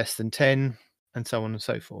less than 10, and so on and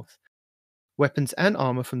so forth. Weapons and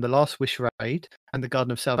armor from the Last Wish raid and the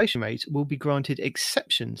Garden of Salvation raids will be granted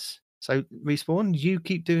exceptions. So Respawn, you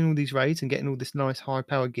keep doing all these raids and getting all this nice high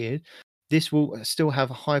power gear. This will still have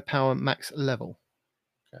a high power max level.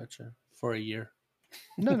 Gotcha. For a year.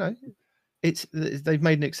 No. They've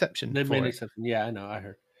made an exception. They've made an exception. Yeah, I know. I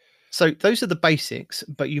heard. So those are the basics,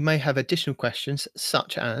 but you may have additional questions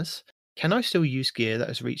such as, can I still use gear that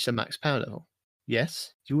has reached a max power level?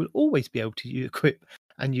 Yes, you will always be able to equip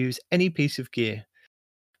and use any piece of gear.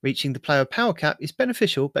 Reaching the player power cap is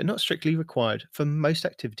beneficial but not strictly required for most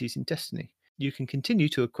activities in Destiny. You can continue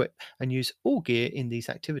to equip and use all gear in these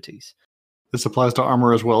activities. This applies to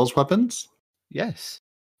armor as well as weapons? Yes.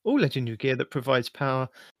 All legendary gear that provides power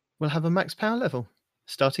will have a max power level.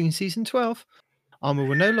 Starting in Season 12, armor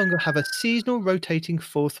will no longer have a seasonal rotating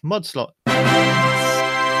 4th mod slot.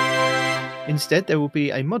 Instead, there will be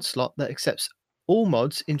a mod slot that accepts all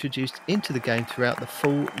mods introduced into the game throughout the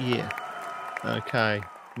full year. Okay.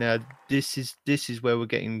 Now, this is where we're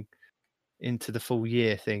getting into the full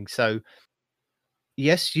year thing. So,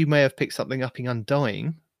 yes, you may have picked something up in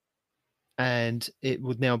Undying, and it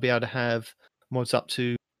would now be able to have mods up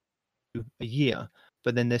to a year,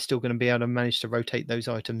 but then they're still going to be able to manage to rotate those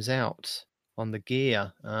items out on the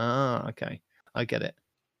gear. Ah, okay. I get it.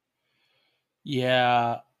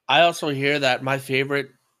 Yeah. I also hear that my favorite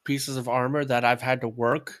pieces of armor that I've had to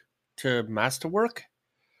work to masterwork,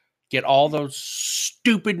 get all those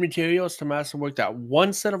stupid materials to masterwork, that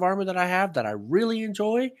one set of armor that I have that I really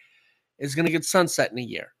enjoy is going to get sunset in a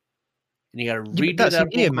year. And you got to redo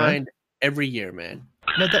that whole grind every year, man.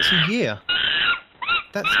 No, that's a year.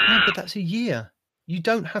 But that's a year. You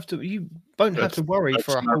don't have to. You won't have to worry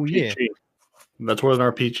for a an whole year. RPG. That's what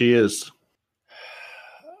an RPG is.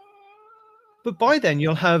 But by then,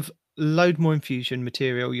 you'll have load more infusion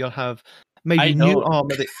material. You'll have maybe I new don't.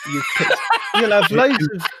 armor that you've picked. You'll have loads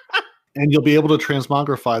of. And you'll be able to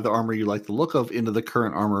transmogrify the armor you like the look of into the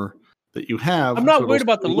current armor that you have. I'm not so worried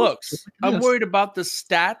it'll about the still look looks. just like I'm this. worried about the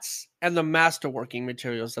stats and the masterworking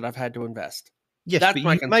materials that I've had to invest. Yes, That's but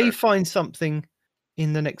my you may concern. find something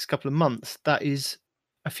in the next couple of months that is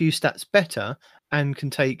a few stats better and can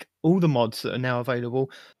take all the mods that are now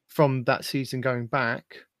available from that season going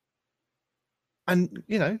back and,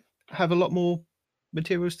 have a lot more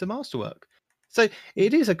materials to masterwork. So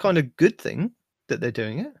it is a kind of good thing that they're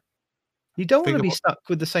doing it. You don't want Think to be about- stuck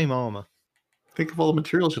with the same armor. Think of all the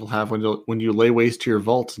materials you'll have when you lay waste to your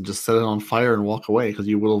vault and just set it on fire and walk away because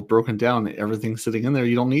you will have broken down everything sitting in there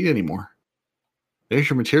you don't need anymore. There's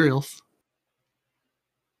your materials.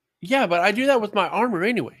 Yeah, but I do that with my armor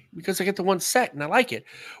anyway because I get the one set and I like it.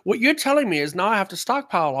 What you're telling me is now I have to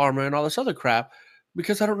stockpile armor and all this other crap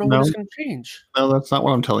because I don't know No. when it's going to change. No, that's not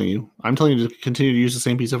what I'm telling you. I'm telling you to continue to use the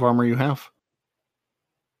same piece of armor you have.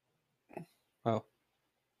 Oh,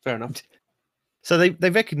 fair enough. So they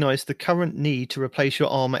recognise the current need to replace your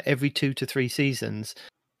armor every 2 to 3 seasons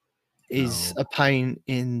is No. a pain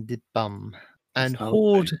in the bum. And It's not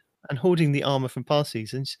a pain. hoarding the armor from past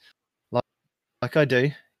seasons, like I do,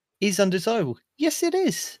 is undesirable. Yes, it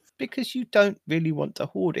is, because you don't really want to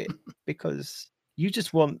hoard it because you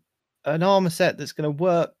just want an armor set that's going to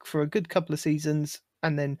work for a good couple of seasons,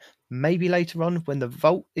 and then maybe later on when the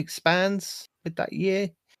vault expands with that year,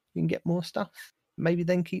 you can get more stuff. Maybe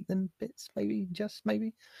then keep them bits. Maybe just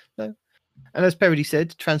maybe no. And as Parody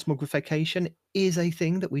said, transmogrification is a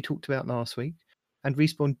thing that we talked about last week, and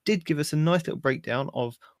Respawn did give us a nice little breakdown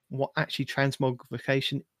of what actually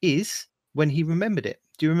transmogrification is when he remembered it.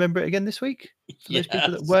 Do you remember it again this week? For those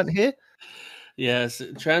people that weren't here? Yes,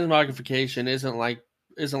 transmogrification isn't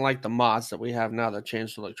like the mods that we have now that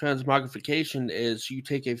changed to like transmogrification is you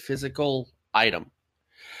take a physical item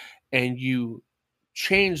and you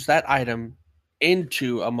change that item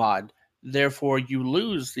into a mod. Therefore, you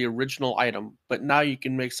lose the original item, but now you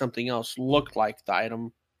can make something else look like the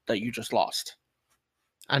item that you just lost.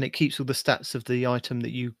 And it keeps all the stats of the item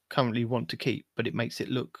that you currently want to keep, but it makes it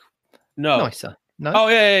look No. nicer. No? Oh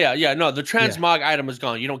yeah. No, the transmog item is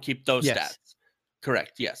gone. You don't keep those Yes. stats.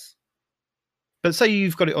 Correct. Yes. But say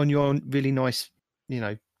you've got it on your really nice,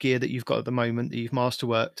 gear that you've got at the moment that you've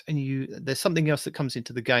masterworked, and there's something else that comes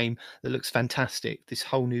into the game that looks fantastic. This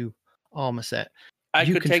whole new armor set. I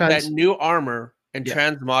You could can take that new armor and Yeah.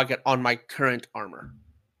 transmog it on my current armor.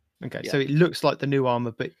 Okay, Yeah. so it looks like the new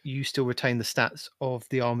armor, but you still retain the stats of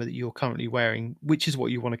the armor that you're currently wearing, which is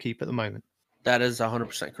what you want to keep at the moment. That is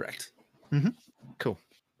 100% correct. Cool.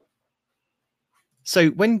 So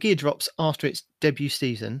when gear drops after its debut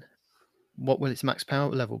season, what will its max power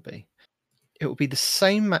level be? It will be the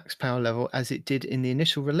same max power level as it did in the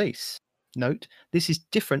initial release. Note, this is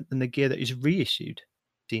different than the gear that is reissued.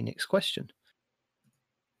 See next question.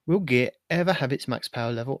 Will gear ever have its max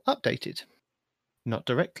power level updated? Not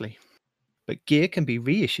directly, but gear can be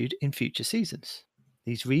reissued in future seasons.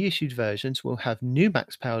 These reissued versions will have new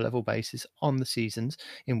max power level bases on the seasons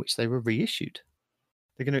in which they were reissued.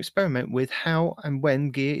 They're going to experiment with how and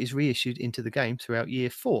when gear is reissued into the game throughout year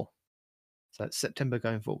 4. So that's September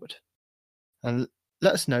going forward. And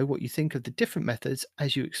let us know what you think of the different methods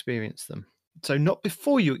as you experience them. So not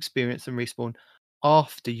before you experience them, Respawn,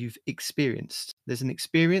 after you've experienced. There's an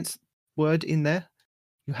experience word in there.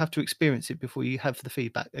 You have to experience it before you have the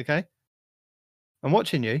feedback, okay? I'm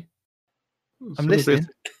watching you. I'm listening.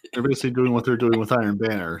 They're basically doing what they're doing with Iron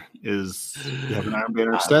Banner. Is you have an Iron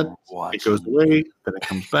Banner set, it Watch. goes away, then it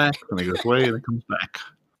comes back, then it goes away, and it comes back.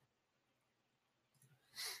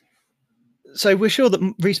 So we're sure that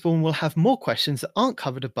Respawn will have more questions that aren't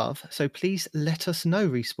covered above, so please let us know,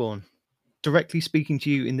 Respawn. Directly speaking to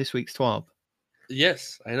you in this week's TWAB.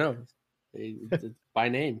 Yes, I know. By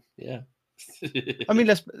name, yeah. I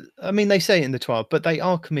mean, they say it in the TWAB, but they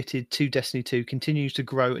are committed to Destiny 2 continues to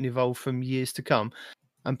grow and evolve from years to come.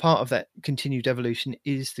 And part of that continued evolution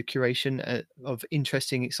is the curation of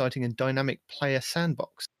interesting, exciting, and dynamic player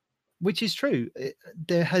sandbox, which is true.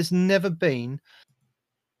 There has never been,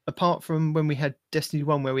 apart from when we had Destiny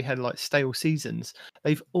 1, where we had like stale seasons,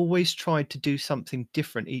 they've always tried to do something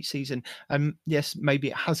different each season. And yes, maybe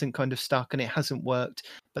it hasn't kind of stuck and it hasn't worked,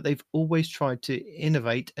 but they've always tried to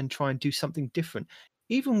innovate and try and do something different.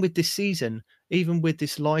 Even with this season, even with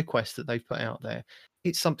this Lie Quest that they've put out there,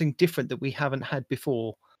 it's something different that we haven't had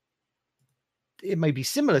before. It may be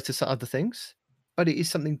similar to some other things, but it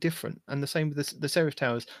is something different. And the same with the Seraph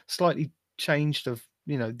Towers, slightly changed of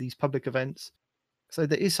these public events. So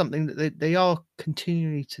there is something that they are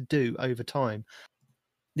continuing to do over time.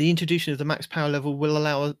 The introduction of the max power level will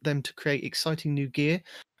allow them to create exciting new gear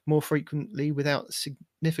more frequently without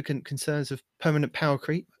significant concerns of permanent power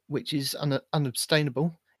creep, which is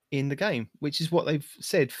unsustainable in the game, which is what they've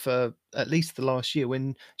said for at least the last year.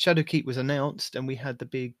 When Shadowkeep was announced and we had the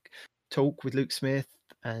big talk with Luke Smith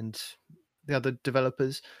and the other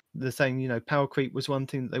developers, they're saying, power creep was one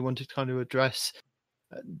thing that they wanted to kind of address.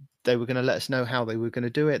 They were going to let us know how they were going to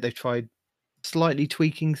do it. They tried slightly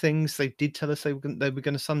tweaking things. They did tell us they were going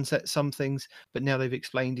to sunset some things, but now they've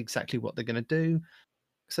explained exactly what they're going to do.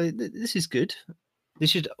 So this is good. This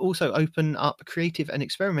should also open up creative and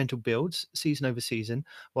experimental builds season over season,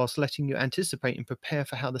 whilst letting you anticipate and prepare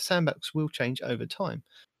for how the sandbox will change over time.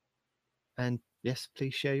 And yes,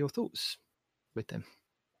 please share your thoughts with them.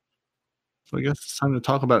 So I guess it's time to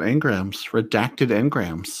talk about engrams, redacted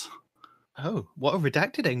engrams. Oh, what a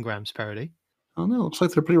redacted engrams parody. Oh no, looks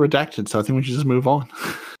like they're pretty redacted, so I think we should just move on.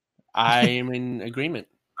 I am in agreement.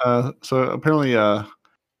 So apparently,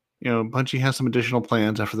 Bungie has some additional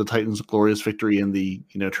plans after the Titans' glorious victory in the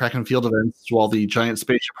track and field events, while the giant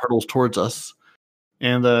spaceship hurtles towards us.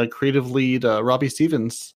 And the creative lead, Robbie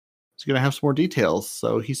Stevens, is going to have some more details.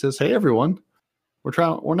 So he says, "Hey everyone,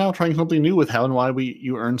 we're now trying something new with how and why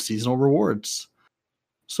you earn seasonal rewards.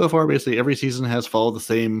 So far, basically every season has followed the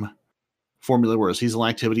same formula where a seasonal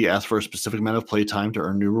activity asks for a specific amount of playtime to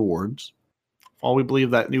earn new rewards. While we believe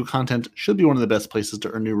that new content should be one of the best places to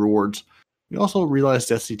earn new rewards, we also realize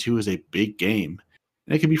Destiny 2 is a big game,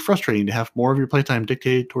 and it can be frustrating to have more of your playtime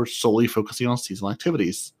dictated towards solely focusing on seasonal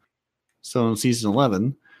activities. So in Season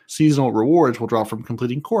 11, seasonal rewards will drop from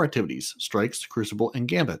completing core activities, Strikes, Crucible, and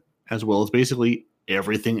Gambit, as well as basically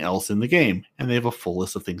everything else in the game, and they have a full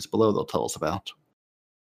list of things below they'll tell us about.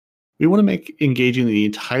 We want to make engaging the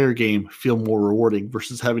entire game feel more rewarding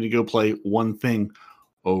versus having to go play one thing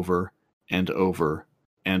over and over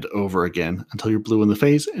and over again until you're blue in the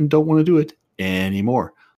face and don't want to do it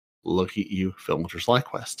anymore. Look at you, Filmwinter's Light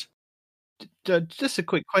Quest." Just a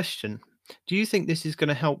quick question. Do you think this is going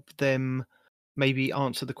to help them maybe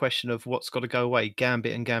answer the question of what's got to go away,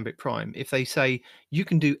 Gambit and Gambit Prime? If they say you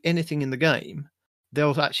can do anything in the game,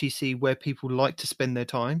 they'll actually see where people like to spend their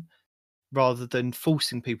time, rather than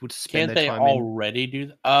forcing people to spend Can't their they time already do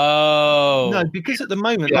that? Oh. No, because at the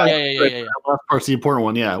moment... Yeah. That last part's the important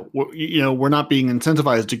one, yeah. We're not being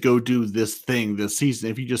incentivized to go do this thing this season.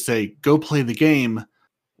 If you just say, go play the game,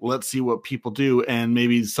 let's see what people do, and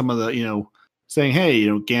maybe some of the, saying,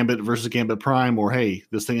 hey, Gambit versus Gambit Prime, or hey,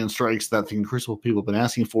 this thing in Strikes, that thing in Crucible people have been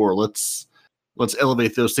asking for, let's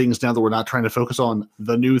elevate those things now that we're not trying to focus on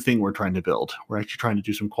the new thing we're trying to build. We're actually trying to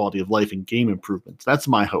do some quality of life and game improvements. That's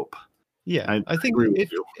my hope. Yeah, I think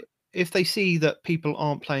if they see that people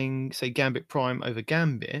aren't playing, say, Gambit Prime over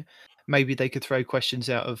Gambit, maybe they could throw questions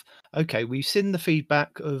out of, okay, we've seen the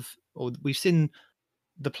feedback or we've seen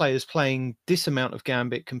the players playing this amount of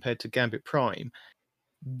Gambit compared to Gambit Prime.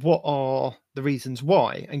 What are the reasons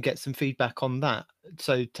why? And get some feedback on that,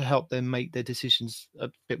 so to help them make their decisions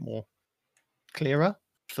a bit more clearer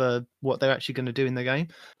for what they're actually going to do in the game.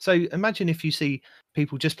 So imagine if you see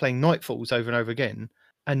people just playing Nightfalls over and over again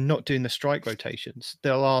and not doing the strike rotations.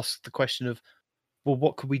 They'll ask the question of, well,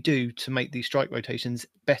 what could we do to make these strike rotations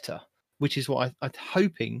better? Which is what I'm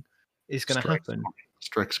hoping is going to happen.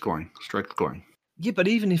 Strike scoring. Yeah, but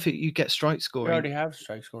even if you get strike We scoring, already have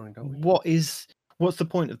strike scoring, don't we? What's the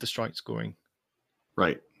point of the strike scoring?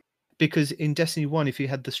 Right. Because in Destiny 1, if you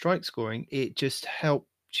had the strike scoring, it just helped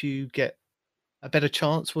you get a better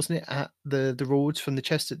chance, wasn't it, at the rewards from the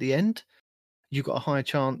chest at the end? You got a higher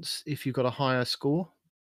chance if you got a higher score.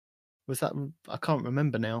 Was that? I can't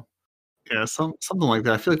remember now. Yeah, something like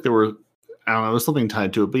that. I feel like there were, I don't know, there was something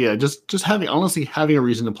tied to it. But yeah, just having a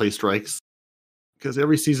reason to play Strikes. Because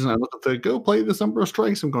every season I look at go play this number of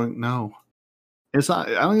Strikes. I'm going, no. It's not.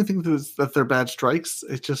 I don't even think that they're bad strikes.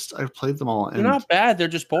 It's just I've played them all. They're not bad. They're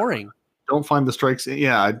just boring. Don't find the strikes.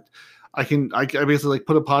 Yeah, I basically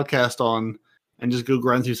put a podcast on and just go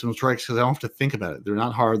grind through some strikes because I don't have to think about it. They're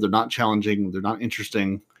not hard. They're not challenging. They're not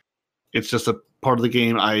interesting. It's just a part of the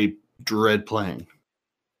game I dread playing.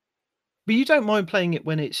 But you don't mind playing it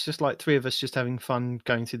when it's just like three of us just having fun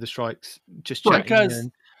going through the strikes, just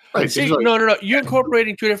chatting. See, no. You're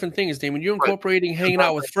incorporating two different things, Damon. You're incorporating hanging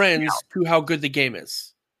out with friends to how good the game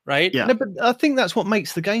is, right? Yeah. No, but I think that's what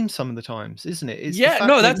makes the game some of the times, isn't it? It's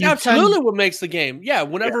that's absolutely what makes the game. Yeah,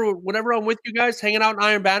 whenever I'm with you guys hanging out in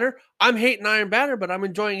Iron Banner, I'm hating Iron Banner, but I'm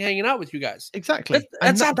enjoying hanging out with you guys. Exactly.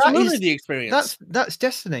 That's absolutely the experience. That's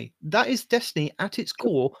Destiny. That is Destiny at its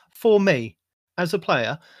core for me. as a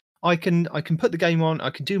player, I can put the game on, I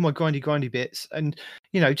can do my grindy bits, and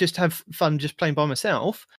just have fun just playing by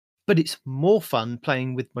myself. But it's more fun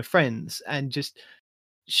playing with my friends and just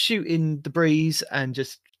shooting the breeze and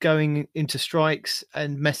just going into strikes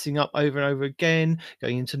and messing up over and over again,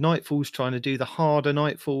 going into nightfalls, trying to do the harder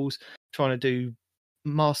nightfalls, trying to do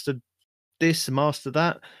master this, master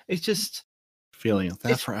that. It's just feeling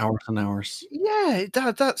that for hours and hours. Yeah,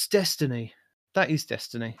 that's Destiny. That is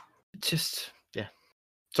Destiny. Just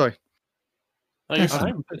sorry. No, you're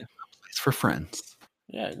fine. It's for friends.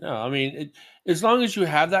 Yeah, no, I mean, as long as you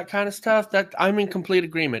have that kind of stuff, that I'm in complete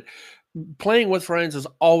agreement. Playing with friends is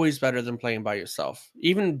always better than playing by yourself.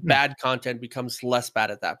 Even bad content becomes less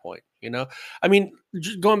bad at that point. I mean,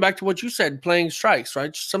 just going back to what you said, playing strikes,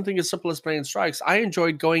 right? Something as simple as playing strikes. I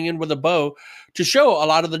enjoyed going in with a bow to show a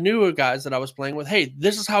lot of the newer guys that I was playing with, hey,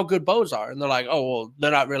 this is how good bows are. And they're like, oh, well,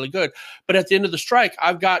 they're not really good. But at the end of the strike,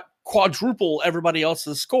 I've got quadruple everybody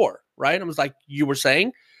else's score, right? I was like, you were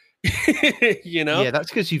saying, Yeah, that's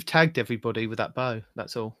because you've tagged everybody with that bow.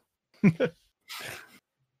 That's all.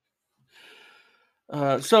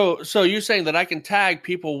 So you're saying that I can tag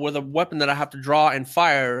people with a weapon that I have to draw and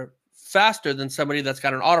fire faster than somebody that's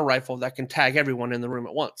got an auto rifle that can tag everyone in the room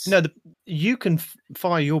at once? No, you can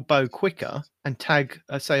fire your bow quicker and tag,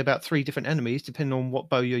 say, about 3 different enemies, depending on what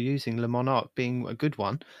bow you're using, Le Monarque being a good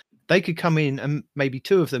one. They could come in and maybe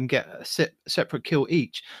 2 of them get a separate kill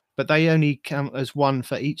each, but they only count as 1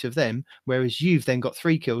 for each of them, whereas you've then got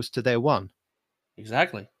 3 kills to their 1.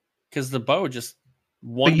 Exactly. Because the bow just...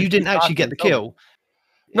 But you didn't actually get the kill.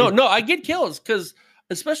 No, I get kills because,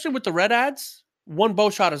 especially with the red ads, 1 bow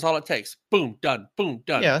shot is all it takes. Boom, done. Boom,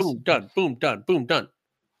 done. Yes. Boom, done. Boom, done. Boom, done.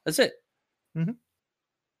 That's it. Mm-hmm.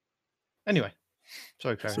 Anyway,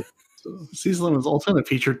 sorry, Clary. Season 11's Ultimate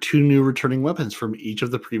featured 2 new returning weapons from each of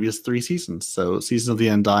the previous 3 seasons. So, Season of the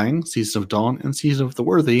Undying, Season of Dawn, and Season of the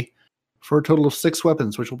Worthy, for a total of 6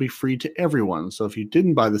 weapons, which will be free to everyone. So, if you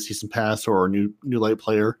didn't buy the Season Pass or a new light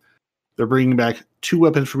player, they're bringing back 2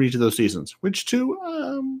 weapons from each of those seasons. Which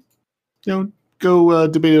 2? Go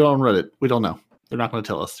debate it on Reddit. We don't know. They're not going to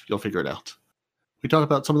tell us. You'll figure it out. We talked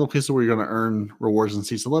about some of the places where you're going to earn rewards in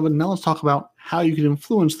Season 11. Now let's talk about how you can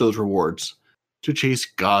influence those rewards to chase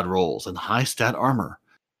god rolls and high stat armor.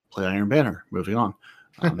 Play Iron Banner. Moving on.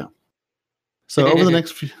 No. So over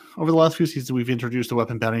the last few seasons, we've introduced the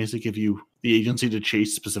weapon bounties that give you the agency to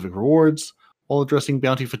chase specific rewards. While addressing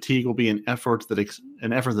bounty fatigue will be an effort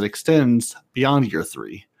that extends beyond year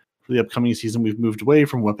 3. For the upcoming season, we've moved away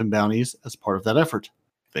from weapon bounties as part of that effort.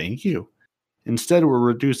 Thank you. Instead, we're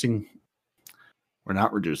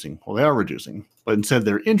not reducing. Well, they are reducing, but instead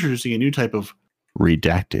they're introducing a new type of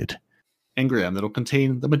redacted engram that'll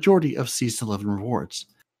contain the majority of Season 11 rewards.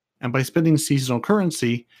 And by spending seasonal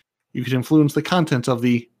currency, you can influence the contents of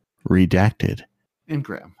the redacted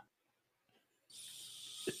engram.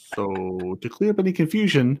 So, to clear up any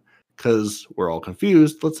confusion, because we're all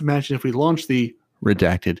confused, let's imagine if we launch the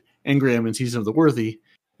redacted engram in Season of the Worthy.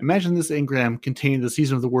 Imagine this engram contained the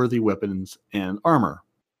Season of the Worthy weapons and armor.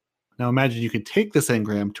 Now imagine you can take this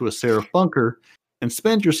engram to a Seraph bunker and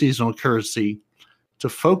spend your seasonal currency to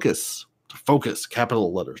focus,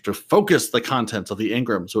 capital letters, to focus the contents of the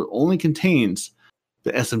engram so it only contains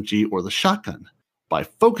the SMG or the shotgun. By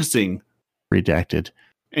focusing redacted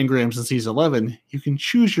engrams in Season 11, you can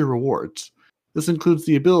choose your rewards. This includes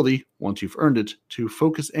the ability, once you've earned it, to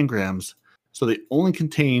focus engrams so they only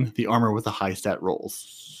contain the armor with the high stat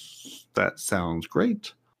rolls. That sounds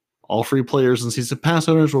great. All free players and Season Pass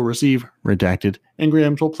owners will receive redacted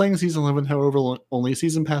engrams while playing Season 11. However, only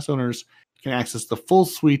Season Pass owners can access the full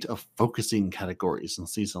suite of focusing categories in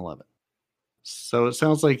Season 11. So it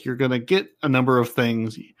sounds like you're going to get a number of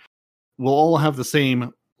things. We'll all have the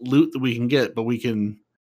same loot that we can get, but we can,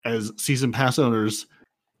 as Season Pass owners,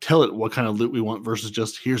 tell it what kind of loot we want versus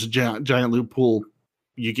just here's a giant loot pool.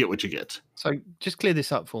 You get what you get. So just clear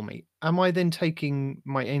this up for me. Am I then taking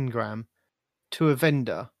my engram to a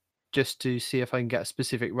vendor just to see if I can get a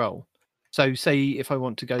specific role? So say if I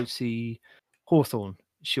want to go see Hawthorne,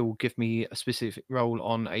 she'll give me a specific role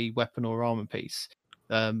on a weapon or armor piece,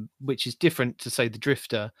 which is different to, say, the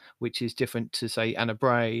Drifter, which is different to, say, Anna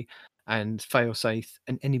Bray and Failsafe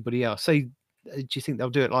and anybody else. So do you think they'll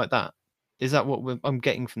do it like that? Is that what I'm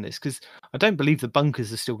getting from this? Because I don't believe the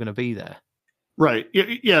bunkers are still going to be there. Right.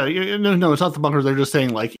 Yeah. No, it's not the bunker. They're just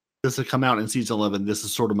saying, like, this will come out in Season 11. This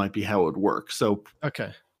is sort of might be how it would work. So,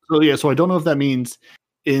 okay. So I don't know if that means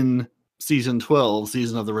in Season 12,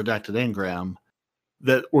 Season of the Redacted Engram,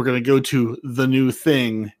 that we're going to go to the new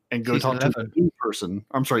thing and go Season talk 11. to the new person.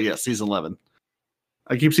 I'm sorry, yes, Season 11.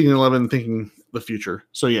 I keep seeing 11 thinking the future.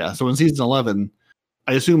 So, yeah. So in Season 11,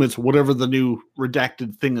 I assume it's whatever the new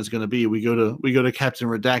redacted thing is going to be. We go to Captain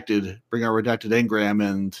Redacted, bring our redacted engram,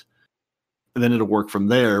 and then it'll work from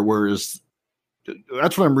there. Whereas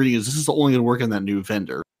that's what I'm reading is this is only going to work in that new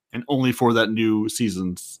vendor and only for that new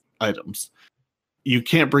season's items. You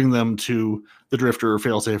can't bring them to the Drifter or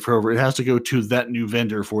Failsafe or whoever. It has to go to that new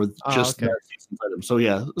vendor for just that season's item. So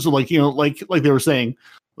yeah, so like like they were saying,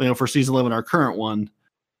 for season 11, our current one.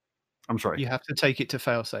 I'm sorry. You have to take it to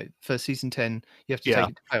Failsafe for season 10. You have to take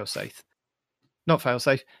it to Failsafe, not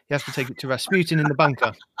Failsafe. You have to take it to Rasputin in the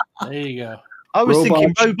bunker. There you go. I was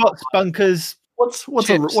thinking robots, bunkers. What's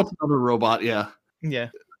another robot? Yeah. So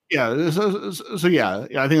yeah.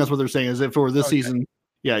 I think that's what they're saying is that for this season.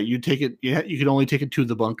 Yeah, you take it. You can only take it to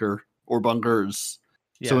the bunker or bunkers.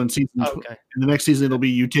 Yeah. So in in the next season, it'll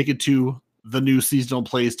be you take it to the new seasonal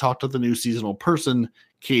place, talk to the new seasonal person,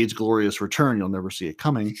 Cade's glorious return. You'll never see it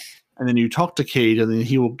coming, and then you talk to Cade, and then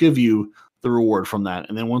he will give you the reward from that.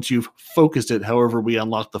 And then once you've focused it, however we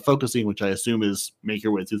unlock the focusing, which I assume is make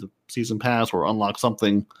your way through the season pass or unlock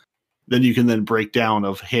something, then you can then break down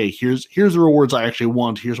of hey, here's the rewards I actually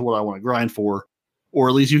want. Here's what I want to grind for. Or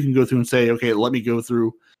at least you can go through and say, okay, let me go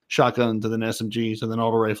through shotguns and then SMGs and then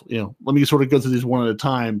auto rifle. Let me sort of go through these one at a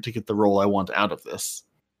time to get the role I want out of this.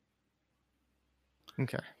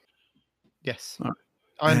 Okay. Yes. Right.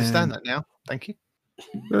 I understand that now. Thank you.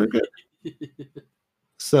 Very good.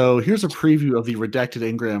 So here's a preview of the redacted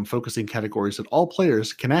engram focusing categories that all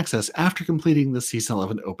players can access after completing the Season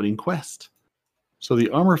 11 opening quest. So the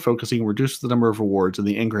armor focusing reduces the number of rewards in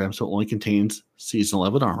the engram so it only contains Season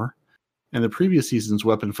 11 armor. And the previous season's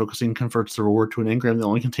weapon focusing converts the reward to an engram that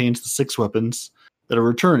only contains the 6 weapons that are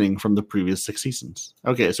returning from the previous 6 seasons.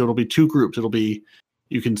 Okay, so it'll be 2 groups. It'll be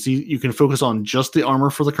you can focus on just the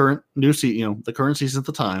armor for the current the current season at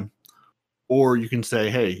the time, or you can say,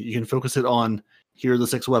 hey, you can focus it on here are the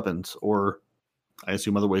 6 weapons, or I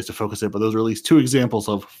assume other ways to focus it, but those are at least 2 examples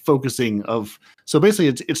of focusing of. So basically,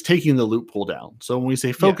 it's taking the loot pool down. So when we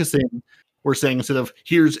say focusing. We're saying instead of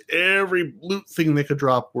here's every loot thing they could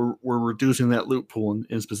drop, we're reducing that loot pool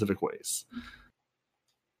in specific ways.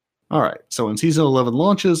 All right. So when Season 11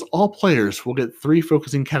 launches, all players will get 3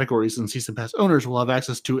 focusing categories, and Season Pass owners will have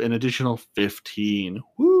access to an additional 15.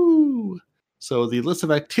 Woo! So the list of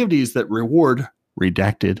activities that reward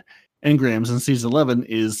redacted engrams in Season 11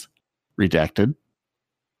 is redacted,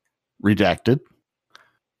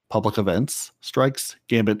 public events, strikes,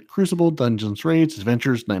 gambit, crucible, dungeons, raids,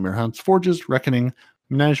 adventures, nightmare hunts, forges, reckoning,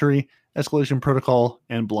 menagerie, escalation protocol,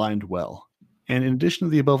 and blind well. And in addition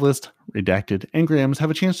to the above list, redacted engrams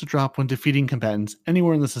have a chance to drop when defeating combatants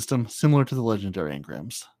anywhere in the system, similar to the legendary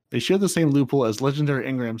engrams. They share the same loot pool as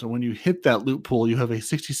legendary engrams, and when you hit that loot pool, you have a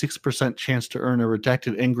 66% chance to earn a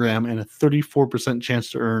redacted engram and a 34%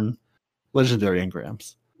 chance to earn legendary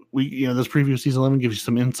engrams. This preview of Season 11 gives you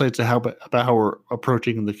some insights about how we're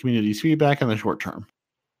approaching the community's feedback in the short term.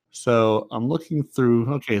 So I'm looking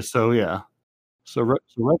through. Okay, so yeah. So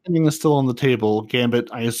reckoning is still on the table. Gambit,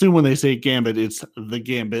 I assume when they say Gambit, it's the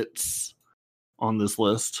Gambits on this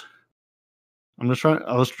list. I was trying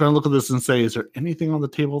to look at this and say, is there anything on the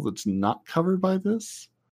table that's not covered by this?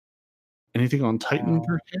 Anything on Titan,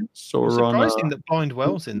 perchance? Or surprising that Blind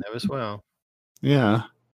Well's in there as well. Yeah.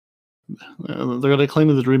 They're going to claim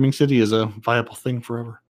that the Dreaming City is a viable thing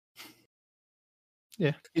forever.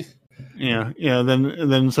 Yeah. Yeah.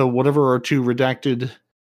 Then so whatever are 2 redacted.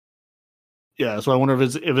 Yeah. So I wonder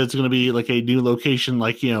if it's going to be like a new location,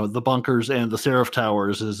 like the bunkers and the Seraph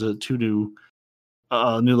Towers. Is it 2 new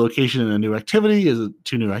location and a new activity? Is it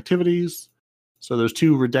 2 new activities? So there's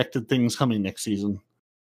 2 redacted things coming next season.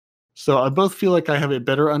 So I both feel like I have a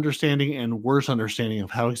better understanding and worse understanding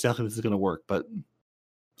of how exactly this is going to work, but.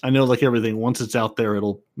 I know, like everything, once it's out there,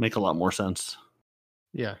 it'll make a lot more sense.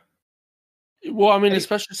 Yeah. Well, I mean,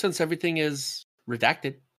 especially since everything is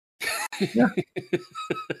redacted. Yeah.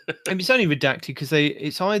 And it's only redacted because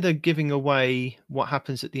it's either giving away what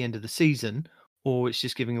happens at the end of the season, or it's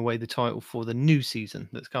just giving away the title for the new season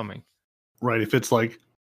that's coming. Right. If it's like,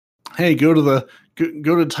 hey, go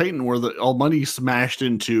to Titan where all money smashed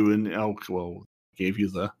into, and gave you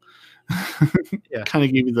the kind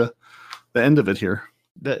of gave you the end of it here.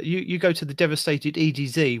 That you go to the devastated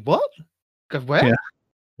EDZ. What? Go where?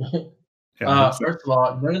 Yeah. First of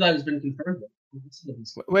all, none of that has been confirmed.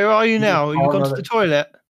 Where are you now? Have you gone to the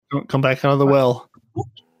toilet? Don't come back out of the well.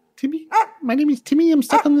 Timmy, my name is Timmy. I'm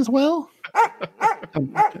stuck in this well.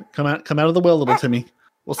 Come out of the well, little Timmy.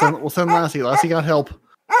 We'll send Lassie. Lassie got help.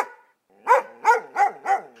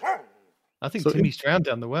 I think Timmy's drowned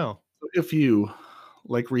down the well. If you,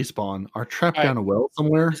 like Respawn, are trapped down a well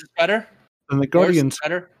somewhere, is this better? And the Guardians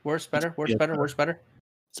Worse, better. It's better.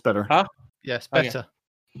 It's better. Huh? Yes, Okay. better.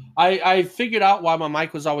 I figured out why my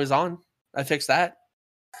mic was always on. I fixed that.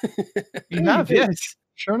 You have, did. yes.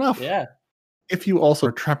 Sure enough. Yeah. If you also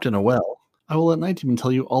are trapped in a well, I will let Night Demon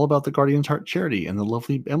tell you all about the Guardian's Heart charity and the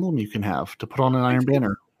lovely emblem you can have to put on an iron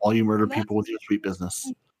banner while you murder people with your sweet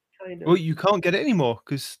business. Kind of. Well, you can't get it anymore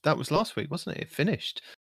because that was last week, wasn't it? It finished.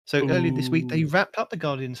 So earlier this week, they Ooh. wrapped up the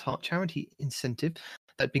Guardian's Heart charity incentive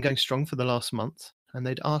that'd been going strong for the last month, and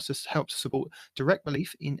they'd asked us to help to support direct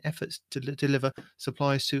relief in efforts to deliver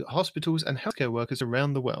supplies to hospitals and healthcare workers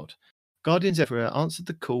around the world. Guardians everywhere answered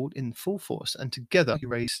the call in full force, and together we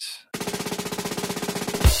raised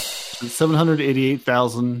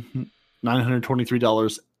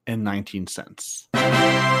 $788,923.19.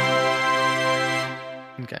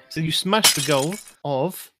 Okay, so you smashed the goal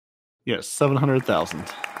of. Yes, 700,000.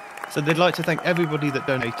 So they'd like to thank everybody that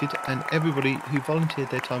donated and everybody who volunteered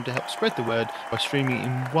their time to help spread the word by streaming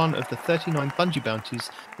in one of the 39 Bungie bounties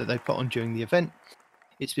that they put on during the event.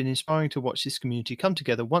 It's been inspiring to watch this community come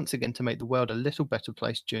together once again to make the world a little better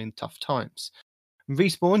place during tough times.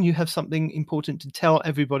 Respawn, you have something important to tell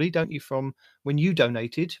everybody, don't you, from when you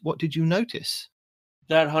donated? What did you notice?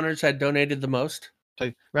 That hunters had donated the most.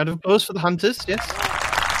 So, round of applause for the hunters, yes?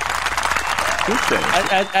 Good thing.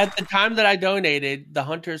 At the time that I donated, the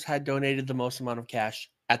hunters had donated the most amount of cash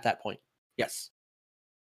at that point. Yes.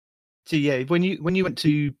 So yeah, when you went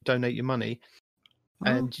to donate your money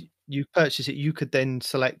and you purchase it, you could then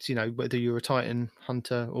select, whether you're a Titan,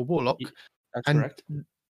 Hunter, or Warlock. That's And correct.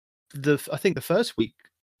 I think the first week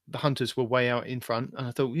the hunters were way out in front, and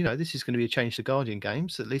I thought, this is going to be a change to Guardian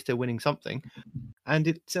games. At least they're winning something, and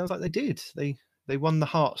it sounds like they did. They won the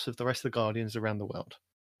hearts of the rest of the Guardians around the world.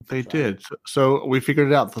 They did. So we figured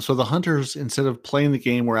it out. So the hunters, instead of playing the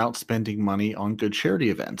game, were out spending money on good charity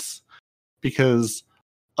events, because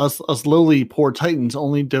us lowly poor Titans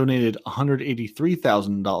only donated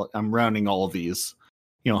 $183,000. I'm rounding all of these.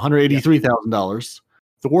 $183,000.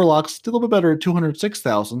 The Warlocks did a little bit better at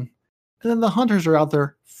 $206,000, and then the hunters are out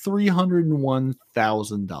there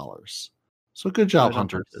 $301,000. So good job,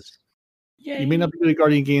 hunters. You may not be good at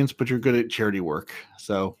Guardian games, but you're good at charity work.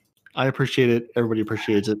 So I appreciate it. Everybody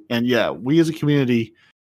appreciates it. And yeah, we as a community,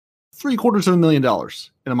 $750,000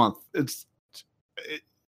 in a month. It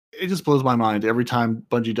just blows my mind every time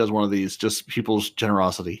Bungie does one of these, just people's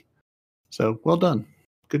generosity. So well done.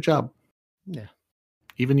 Good job. Yeah.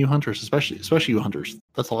 Even you hunters, especially you hunters.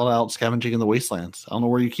 That's a lot of out scavenging in the wastelands. I don't know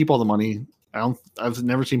where you keep all the money. I've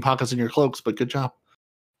never seen pockets in your cloaks, but good job.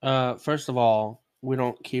 First of all, we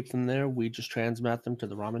don't keep them there. We just transmit them to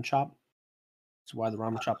the ramen shop. That's why the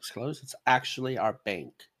ramen shop is closed. It's actually our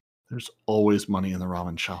bank. There's always money in the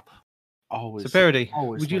ramen shop. Always. So, Parody,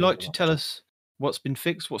 always would you money like in to the tell ramen us what's been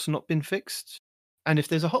fixed, what's not been fixed, and if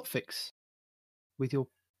there's a hot fix with your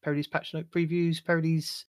Parody's patch note previews?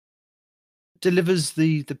 Parody's delivers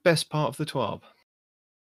the best part of the TWAB.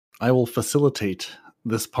 I will facilitate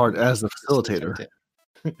this part as the facilitator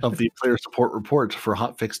of the player support report for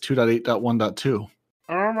hotfix 2.8.1.2.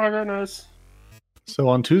 Oh my goodness. So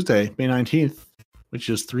on Tuesday, May 19th, which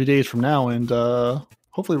is 3 days from now, and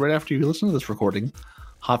hopefully right after you listen to this recording,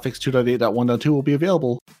 hotfix 2.8.1.2 will be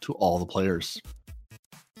available to all the players.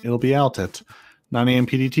 It'll be out at 9 a.m.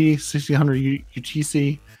 PDT, 1600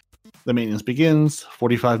 UTC. The maintenance begins.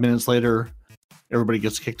 45 minutes later, everybody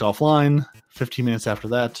gets kicked offline. 15 minutes after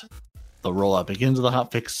that, the rollout begins of the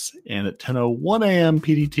hotfix, and at 10:01 a.m.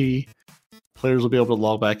 PDT, players will be able to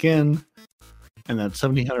log back in, and that's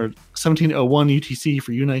 1701 UTC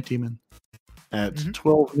for you, Night Demon. At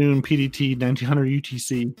 12 noon PDT, 1900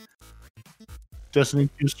 UTC, Destiny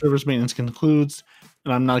 2 service maintenance concludes,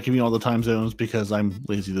 and I'm not giving you all the time zones because I'm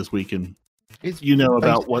lazy this week, and you know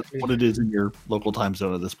about what it is in your local time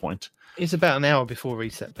zone at this point. It's about an hour before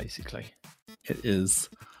reset, basically. It is.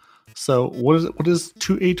 So what is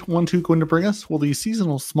 2.8.1.2 going to bring us? Well, the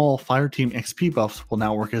seasonal small Fireteam XP buffs will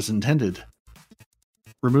now work as intended.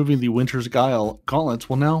 Removing the Winter's Guile gauntlets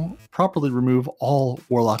will now properly remove all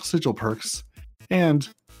Warlock Sigil perks. And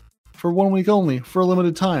for 1 week only, for a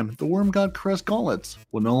limited time, the Worm God Caress gauntlets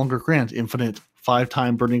will no longer grant infinite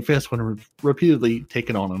 5-time Burning Fist when repeatedly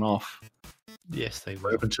taken on and off. Yes, they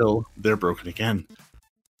will. Up until they're broken again.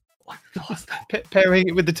 Pairing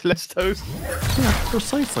it with the Telestos. Yeah,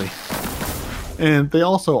 precisely. And they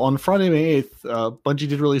also, on Friday, May 8th, Bungie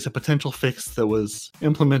did release a potential fix that was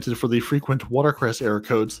implemented for the frequent Watercress error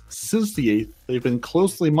codes. Since the 8th, they've been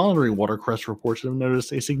closely monitoring Watercress reports and have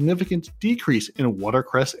noticed a significant decrease in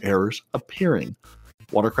Watercress errors appearing.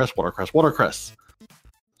 Watercress.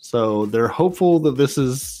 So they're hopeful that this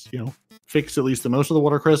is, fixed at least the most of the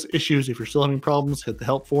Watercress issues. If you're still having problems, hit the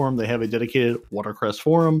help forum. They have a dedicated Watercress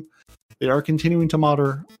forum. They are continuing to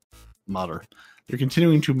monitor They're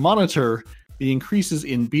continuing to monitor the increases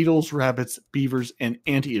in beetles, rabbits, beavers, and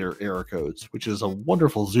anteater error codes, which is a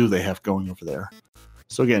wonderful zoo they have going over there.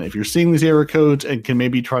 So again, if you're seeing these error codes and can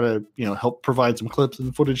maybe try to, help provide some clips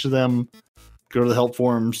and footage to them, go to the help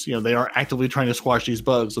forums. They are actively trying to squash these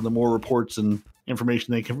bugs, and the more reports and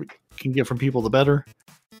information they can get from people, the better.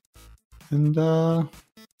 And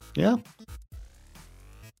yeah.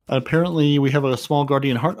 Apparently, we have a small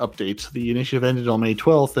Guardian Heart update. The initiative ended on May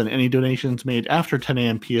 12th, and any donations made after 10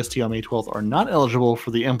 a.m. PST on May 12th are not eligible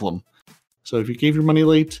for the emblem. So if you gave your money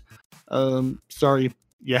late, sorry,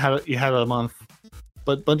 you had a month.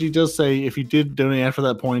 But Bungie does say if you did donate after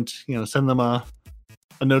that point, send them a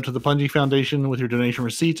note to the Bungie Foundation with your donation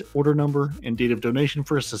receipt, order number, and date of donation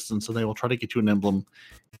for assistance, and they will try to get you an emblem,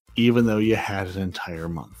 even though you had an entire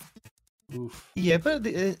month. Oof. Yeah, but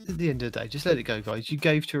at the end of the day, just let it go, guys. You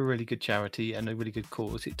gave to a really good charity and a really good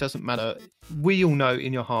cause. It doesn't matter. We all know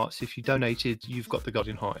in your hearts, if you donated, you've got the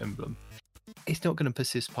Guardian Heart emblem. It's not going to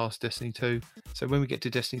persist past Destiny 2. So when we get to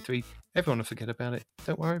Destiny 3, everyone will forget about it.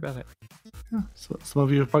 Don't worry about it. Yeah, so some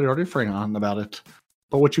of you have probably already forgotten about it.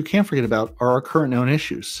 But what you can't forget about are our current known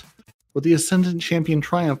issues. Where the Ascendant Champion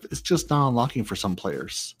Triumph is just not unlocking for some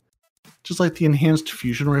players. Just like the enhanced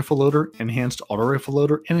fusion rifle loader, enhanced auto rifle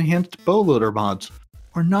loader, and enhanced bow loader mods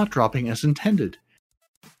are not dropping as intended.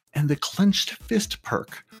 And the clenched fist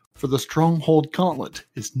perk for the Stronghold Gauntlet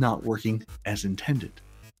is not working as intended.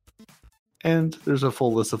 And there's a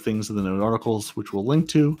full list of things in the known articles, which we'll link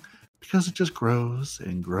to, because it just grows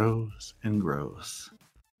and grows and grows.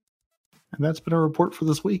 And that's been our report for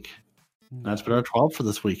this week. No. That's been our TWAB for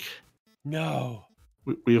this week. No.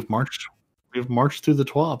 We have marched through the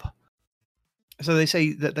TWAB. So they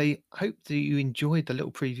say that they hope that you enjoyed the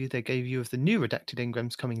little preview they gave you of the new redacted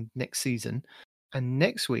engrams coming next season. And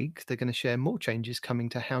next week, they're going to share more changes coming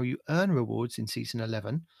to how you earn rewards in Season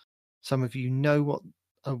 11. Some of you know what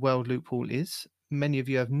a world loophole is. Many of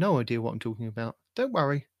you have no idea what I'm talking about. Don't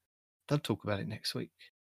worry. They'll talk about it next week.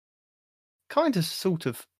 Kind of, sort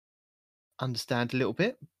of understand a little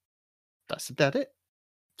bit. That's about it.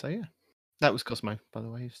 So yeah. That was Cosmo, by the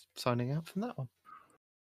way. He's signing out from that one.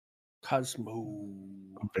 Cosmo.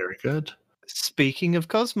 Very good. Speaking of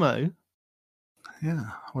Cosmo. Yeah.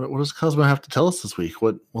 What does Cosmo have to tell us this week?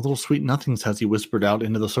 What little sweet nothings has he whispered out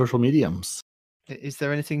into the social mediums? Is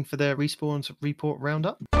there anything for their Respawn's report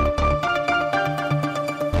roundup?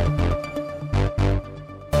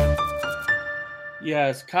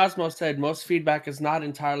 Yes, Cosmo said most feedback is not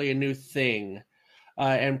entirely a new thing.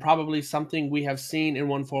 And probably something we have seen in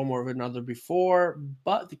one form or another before,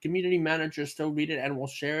 but the community manager still read it and will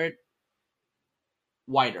share it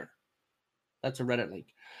wider. That's a Reddit link.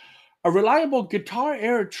 A reliable guitar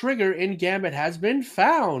error trigger in Gambit has been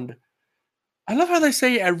found. I love how they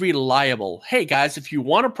say a reliable. Hey guys, if you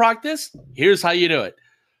want to proc this, here's how you do it.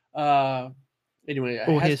 Anyway,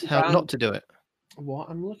 or here's how not to do it. Well,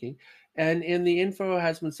 I'm looking. And in the info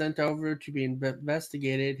has been sent over to be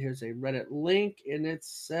investigated. Here's a Reddit link, and it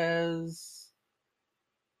says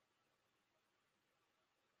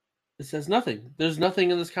nothing. There's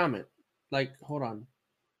nothing in this comment. Like, hold on.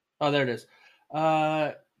 Oh, there it is.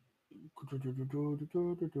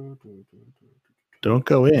 Don't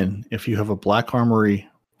go in if you have a Black Armory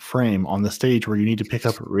frame on the stage where you need to pick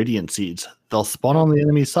up Radiant Seeds. They'll spawn on the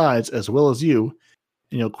enemy sides as well as you,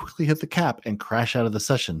 and you'll quickly hit the cap and crash out of the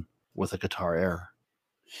session with a guitar error.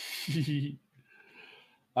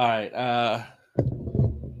 All right.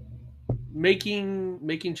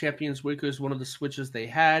 Making Champions Week is one of the switches they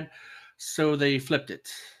had, so they flipped it.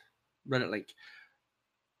 Reddit link.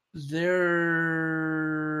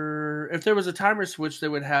 If there was a timer switch, they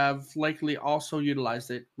would have likely also utilized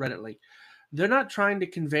it. Reddit link. They're not trying to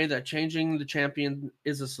convey that changing the champion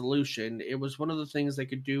is a solution. It was one of the things they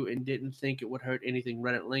could do and didn't think it would hurt anything.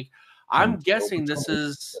 Reddit link. I'm guessing this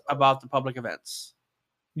is about the public events.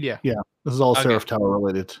 Yeah. This is all Seraph Tower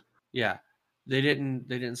related. Yeah, they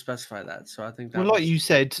didn't specify that, so I think that. Well, like you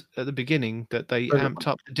said at the beginning, that they amped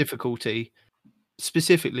up the difficulty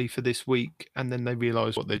specifically for this week, and then they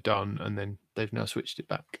realised what they'd done, and then they've now switched it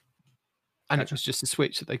back. And it was just a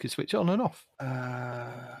switch that they could switch on and off.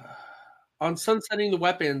 On sunsetting the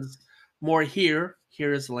weapons, more here.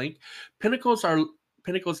 Here is the link. Pinnacles are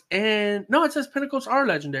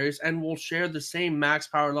legendaries and will share the same max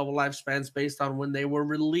power level lifespans based on when they were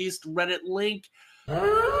released. Reddit link.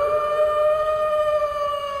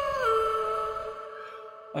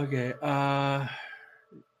 Okay.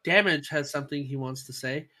 Damage has something he wants to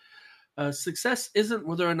say. Success isn't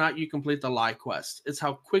whether or not you complete the Lie quest. It's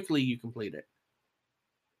how quickly you complete it.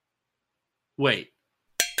 Wait.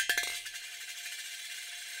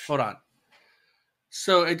 Hold on.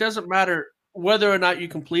 So it doesn't matter whether or not you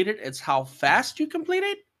complete it. It's how fast you complete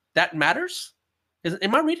it that matters.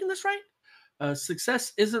 Am I reading this right?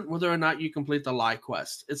 Success isn't whether or not you complete the lie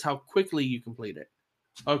quest. It's how quickly you complete it.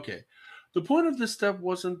 Okay. The point of this step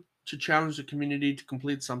wasn't to challenge the community to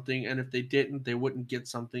complete something, and if they didn't, they wouldn't get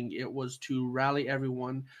something. It was to rally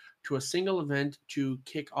everyone to a single event to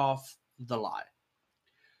kick off the lie.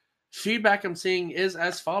 Feedback I'm seeing is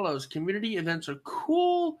as follows. Community events are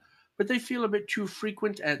cool, but they feel a bit too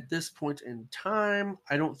frequent at this point in time.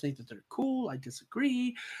 I don't think that they're cool. I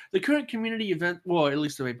disagree. The current community event, well, at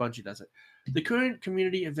least the way Bungie does it, the current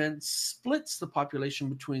community event splits the population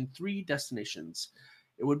between 3 destinations.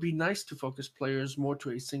 It would be nice to focus players more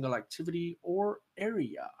to a single activity or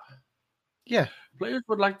area. Yeah. Players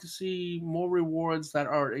would like to see more rewards that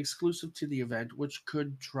are exclusive to the event, which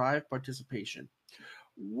could drive participation.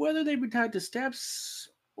 Whether they be tied to steps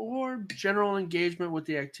or general engagement with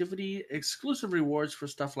the activity, exclusive rewards for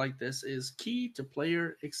stuff like this is key to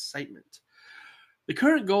player excitement. The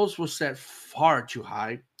current goals were set far too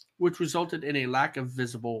high, which resulted in a lack of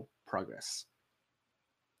visible progress.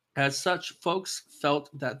 As such, folks felt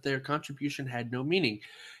that their contribution had no meaning,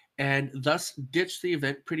 and thus ditched the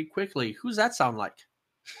event pretty quickly. Who's that sound like?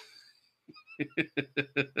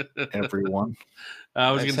 Everyone.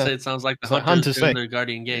 I was going to say it sounds like the like Hunters doing saying. their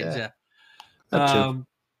Guardian games, yeah. That too.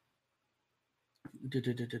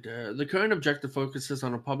 The current objective focuses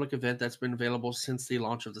on a public event that's been available since the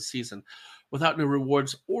launch of the season. Without new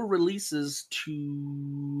rewards or releases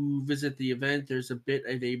to visit the event, there's a bit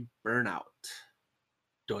of a burnout.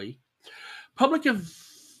 Public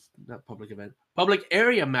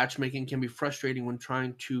area matchmaking can be frustrating when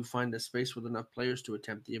trying to find a space with enough players to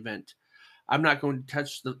attempt the event. I'm not going to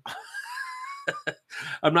touch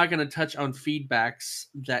I'm not going to touch on feedbacks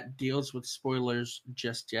that deals with spoilers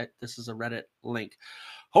just yet. This is a Reddit link.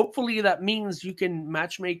 Hopefully that means you can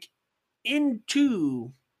matchmake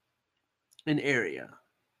into an area.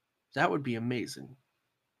 That would be amazing.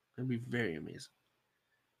 That'd be very amazing.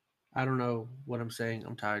 I don't know what I'm saying.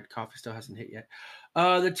 I'm tired. Coffee still hasn't hit yet.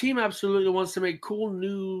 The team absolutely wants to make cool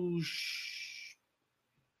news.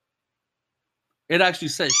 It actually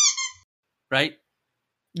says, right?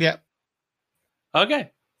 Yeah.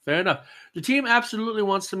 Okay, fair enough. The team absolutely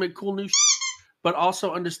wants to make cool news, but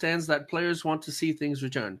also understands that players want to see things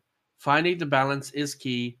return. Finding the balance is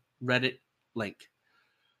key. Reddit link.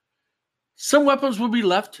 Some weapons will be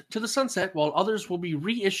left to the sunset, while others will be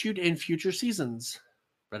reissued in future seasons.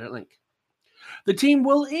 Reddit link. The team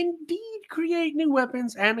will indeed create new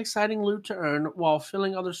weapons and exciting loot to earn while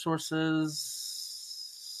filling other sources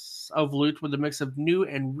of loot with a mix of new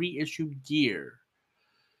and reissued gear.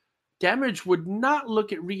 Damage would not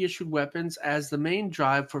look at reissued weapons as the main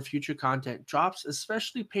drive for future content drops,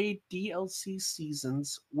 especially paid DLC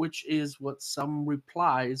seasons, which is what some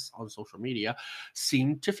replies on social media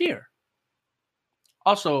seem to fear.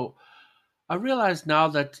 Also, I realize now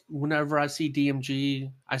that whenever I see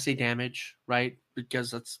DMG, I say damage, right? Because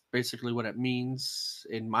that's basically what it means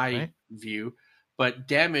in my view. But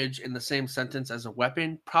damage in the same sentence as a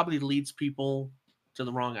weapon probably leads people to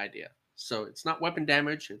the wrong idea. So it's not weapon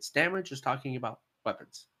damage. It's damage is talking about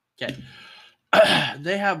weapons. Okay.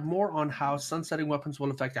 They have more on how sunsetting weapons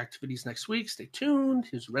will affect activities next week. Stay tuned.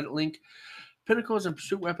 Here's a Reddit link. Pinnacles and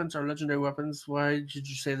pursuit weapons are legendary weapons. Why did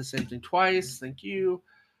you say the same thing twice? Thank you.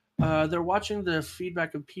 They're watching the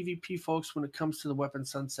feedback of PvP folks when it comes to the weapon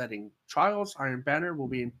sunsetting. Trials, Iron Banner will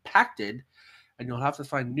be impacted, and you'll have to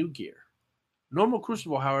find new gear. Normal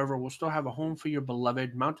Crucible, however, will still have a home for your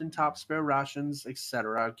beloved Mountaintop, spare rations,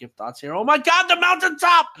 etc. Give thoughts here. Oh my God, the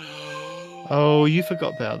Mountaintop! Oh, you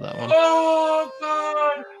forgot about that one. Oh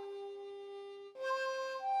God!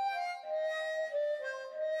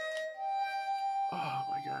 Oh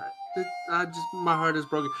my God! My heart is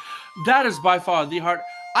broken. That is by far the heart.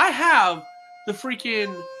 I have the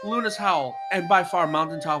freaking Luna's Howl, and by far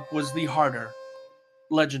Mountaintop was the harder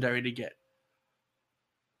legendary to get.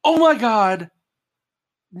 Oh my God!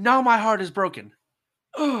 Now my heart is broken.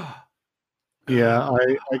 Ugh. Yeah,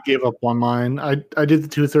 I gave up on mine. I did the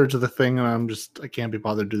 2/3 of the thing, and I can't be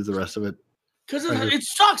bothered to do the rest of it. Because it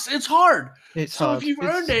sucks. It's hard. It's so hard. if you've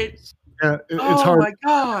earned it, yeah, it's oh hard. My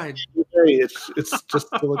God! It's just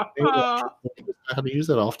how to use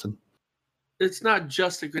it often. It's not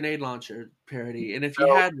just a grenade launcher parody, and if you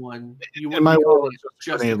had one, you wouldn't my be world, it's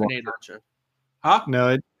just a grenade launcher. Huh?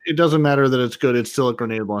 No, it doesn't matter that it's good. It's still a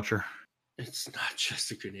grenade launcher. It's not just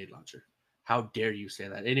a grenade launcher. How dare you say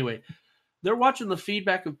that? Anyway, they're watching the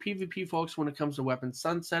feedback of PvP folks when it comes to weapon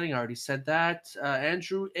sunsetting. I already said that.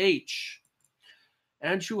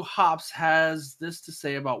 Andrew Hops has this to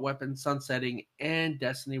say about weapon sunsetting and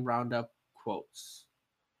Destiny Roundup. quotes.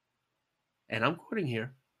 And I'm quoting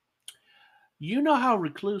here. You know how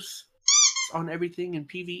recluse on everything in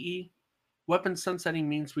PvE? Weapon sunsetting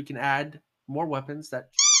means we can add more weapons that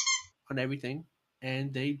on everything,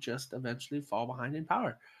 and they just eventually fall behind in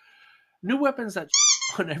power. New weapons that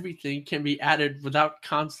on everything can be added without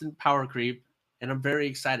constant power creep, and I'm very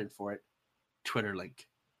excited for it. Twitter link.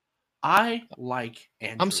 I like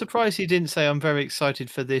Andrew. I'm surprised he didn't say I'm very excited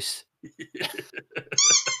for this.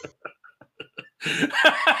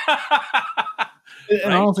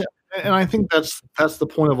 And honestly, and I think that's the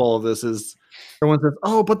point of all of this is everyone says,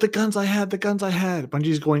 "Oh, but the guns I had."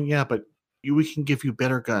 Bungie's going, "Yeah, but we can give you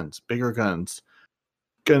better guns, bigger guns,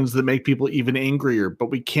 guns that make people even angrier. But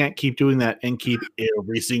we can't keep doing that and keep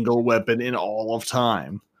every single weapon in all of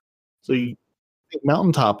time." So you think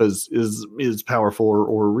Mountaintop is powerful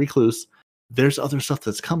or Recluse. There's other stuff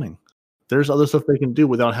that's coming. There's other stuff they can do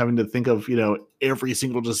without having to think of every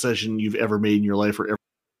single decision you've ever made in your life or every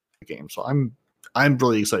game. So I'm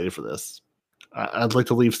really excited for this. I'd like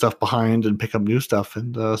to leave stuff behind and pick up new stuff,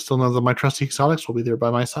 and still know that my trusty exotics will be there by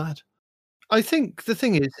my side. I think the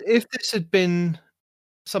thing is, if this had been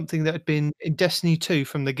something that had been in Destiny 2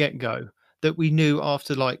 from the get-go, that we knew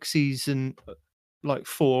after like season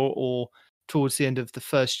 4 or towards the end of the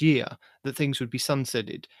first year that things would be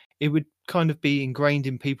sunsetted, it would kind of be ingrained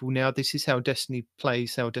in people now. This is how Destiny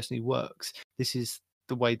plays, how Destiny works. This is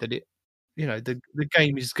the way that it, the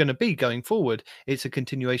game is going to be going forward. It's a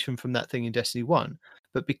continuation from that thing in Destiny 1.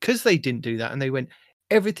 But because they didn't do that and they went,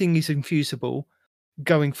 everything is infusible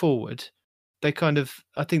going forward, they kind of,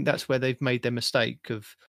 I think that's where they've made their mistake of,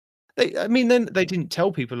 then they didn't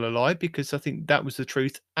tell people a lie, because I think that was the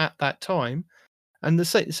truth at that time. And the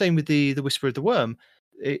same with the Whisper of the Worm.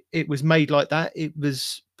 It was made like that. It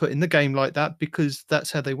was put in the game like that because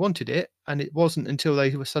that's how they wanted it. And it wasn't until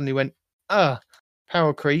they suddenly went,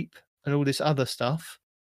 power creep and all this other stuff,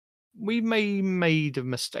 we made a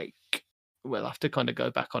mistake. We'll have to kind of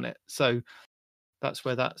go back on it. So that's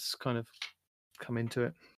where that's kind of come into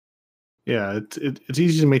it. Yeah, it's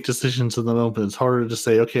easy to make decisions in the moment. It's harder to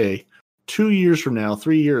say, okay, 2 years from now,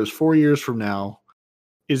 3 years, 4 years from now,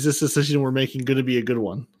 is this decision we're making going to be a good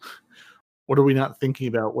one? What are we not thinking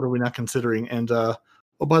about? What are we not considering? And,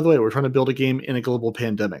 by the way, we're trying to build a game in a global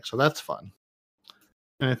pandemic, so that's fun.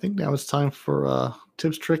 And I think now it's time for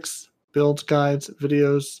tips, tricks, builds, guides,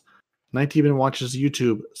 videos. 19 watches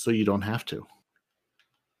YouTube, so you don't have to.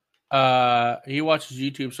 He watches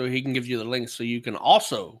YouTube so he can give you the links so you can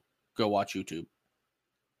also go watch YouTube.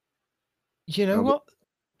 You know what?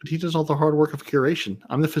 But he does all the hard work of curation.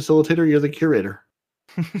 I'm the facilitator, you're the curator.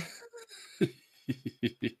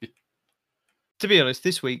 To be honest,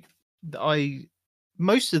 this week,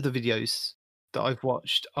 most of the videos that I've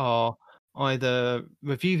watched are either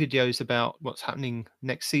review videos about what's happening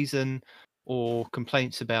next season or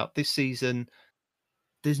complaints about this season.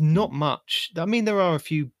 There's not much. I mean, there are a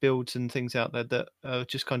few builds and things out there that are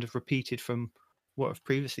just kind of repeated from what have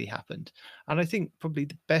previously happened. And I think probably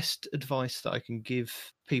the best advice that I can give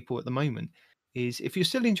people at the moment is, if you're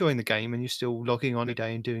still enjoying the game and you're still logging on a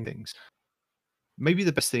day and doing things, maybe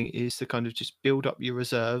the best thing is to kind of just build up your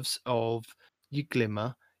reserves of your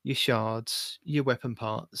glimmer, your shards, your weapon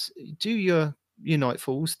parts. Do your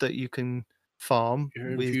nightfalls that you can farm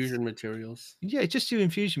Your with infusion materials. Yeah, just do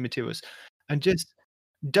infusion materials, and just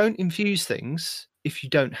don't infuse things if you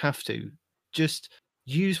don't have to. Just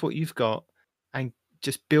use what you've got and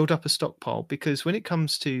just build up a stockpile, because when it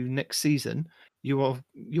comes to next season, you want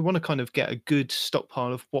to kind of get a good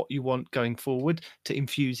stockpile of what you want going forward to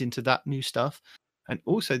infuse into that new stuff. And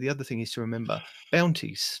also the other thing is to remember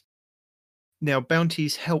bounties. Now,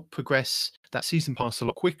 bounties help progress that season pass a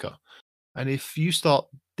lot quicker. And if you start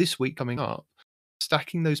this week coming up,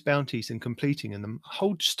 stacking those bounties and completing them,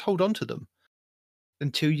 just hold on to them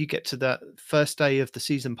until you get to that first day of the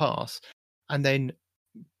season pass, and then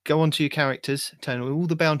go onto your characters, turn all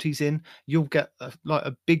the bounties in. You'll get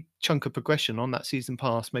a big chunk of progression on that season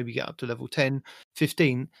pass, maybe get up to level 10,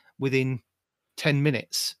 15 within 10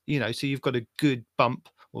 minutes, so you've got a good bump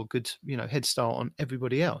or good, head start on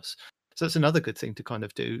everybody else. So that's another good thing to kind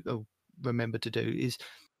of do, or remember to do, is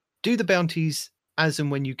do the bounties as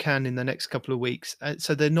and when you can in the next couple of weeks,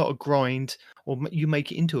 so they're not a grind, or you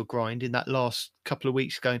make it into a grind in that last couple of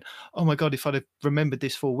weeks going, oh my god, if I'd have remembered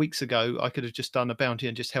this 4 weeks ago, I could have just done a bounty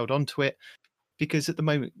and just held on to it. Because at the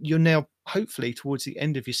moment, you're now hopefully towards the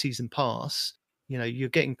end of your season pass, you're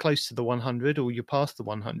getting close to the 100, or you're past the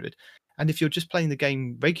 100. And if you're just playing the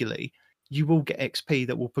game regularly, you will get XP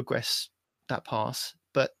that will progress that pass,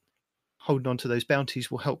 but holding on to those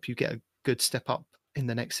bounties will help you get a good step up in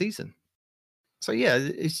the next season. So yeah,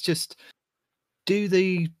 it's just do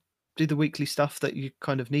the do the weekly stuff that you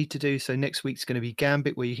kind of need to do. So next week's going to be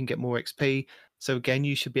Gambit, where you can get more XP. So again,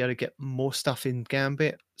 you should be able to get more stuff in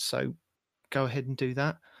Gambit. So go ahead and do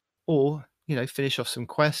that. Or, finish off some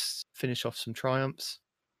quests, finish off some triumphs.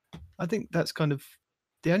 I think that's kind of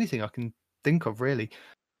the only thing I can think of, really.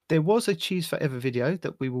 There was a Cheese Forever video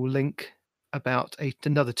that we will link about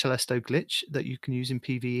another Telesto glitch that you can use in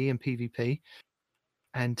PvE and PvP.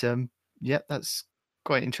 And that's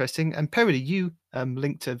quite interesting. And Perry, you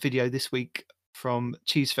linked a video this week from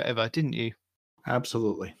Cheese Forever, didn't you?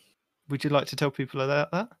 Absolutely. Would you like to tell people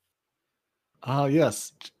about that?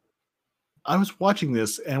 Yes. I was watching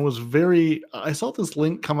this and I saw this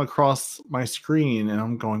link come across my screen and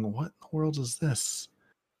I'm going, what in the world is this?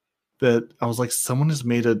 That I was like, someone has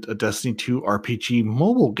made a Destiny 2 RPG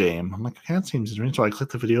mobile game. I'm like, okay, that seems interesting. So I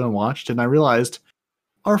clicked the video and watched, and I realized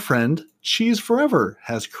our friend Cheese Forever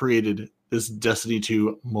has created this Destiny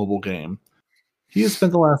 2 mobile game. He has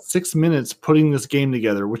spent the last 6 minutes putting this game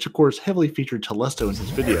together, which of course heavily featured Telesto in his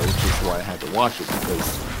video, which is why I had to watch it,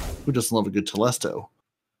 because who doesn't love a good Telesto?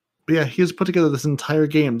 But yeah, he has put together this entire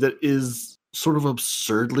game that is sort of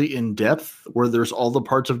absurdly in depth, where there's all the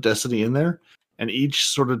parts of Destiny in there, and each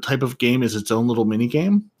sort of type of game is its own little mini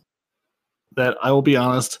game. That, I will be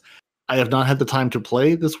honest, I have not had the time to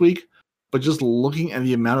play this week, but just looking at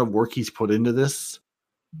the amount of work he's put into this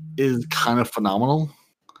is kind of phenomenal.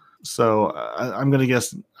 So I'm going to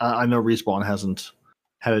guess, I know Respawn hasn't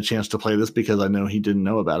had a chance to play this because I know he didn't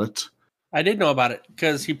know about it. I did know about it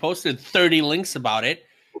because he posted 30 links about it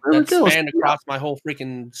There that spanned across my whole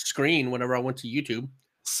freaking screen whenever I went to YouTube.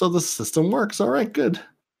 So the system works. All right, good.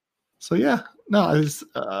 So yeah, no, I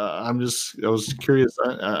was curious.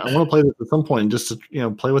 I want to play this at some point just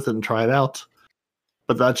to play with it and try it out.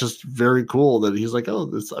 But that's just very cool that he's like, oh,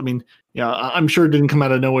 this. I mean, I'm sure it didn't come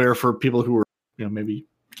out of nowhere for people who were maybe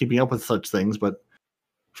keeping up with such things. But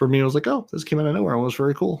for me, it was like, oh, this came out of nowhere and was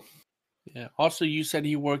very cool. Yeah. Also, you said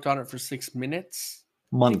he worked on it for 6 minutes.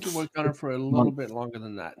 Months. I think he worked on it for a little bit longer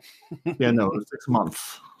than that. Yeah, no, it was 6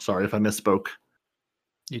 months. Sorry if I misspoke.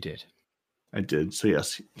 You did. I did. So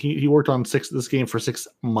yes, he worked on this game for 6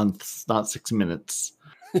 months, not 6 minutes.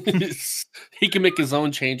 He can make his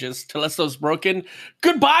own changes. Telesto's broken.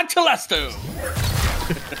 Goodbye, Telesto.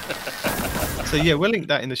 So yeah, we'll link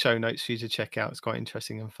that in the show notes for you to check out. It's quite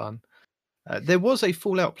interesting and fun. There was a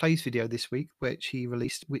Fallout Plays video this week, which he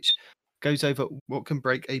released, which goes over what can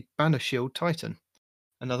break a Banner Shield Titan.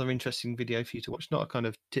 Another interesting video for you to watch. Not a kind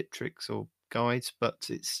of tip, tricks, or guides, but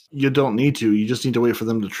it's... You don't need to. You just need to wait for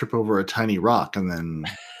them to trip over a tiny rock, and then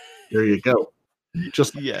there you go.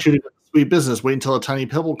 Just shooting with sweet business. Wait until a tiny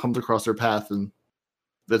pebble comes across their path, and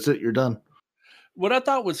that's it. You're done. What I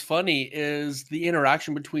thought was funny is the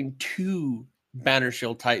interaction between two Banner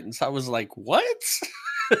Shield Titans. I was like, what?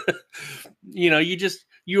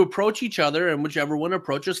 You approach each other, and whichever one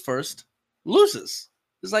approaches first loses.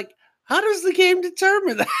 It's like, how does the game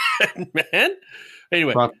determine that, man?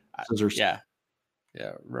 Anyway, rock, scissors.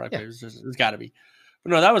 Rock, paper, scissors. It's got to be. But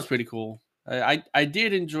no, that was pretty cool. I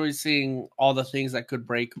did enjoy seeing all the things that could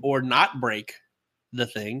break or not break the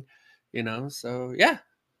thing, So yeah,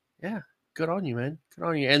 good on you, man. Good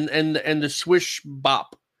on you. And the swish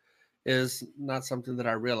bop is not something that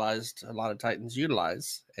I realized a lot of Titans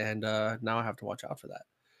utilize, and now I have to watch out for that.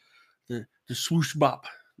 The swoosh bop,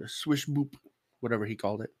 the swish boop, whatever he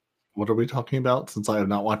called it. What are we talking about? Since I have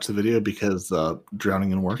not watched the video because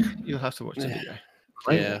drowning in work. You'll have to watch the video.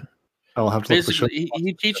 Right? Yeah. I'll have to basically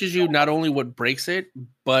he teaches you not only what breaks it,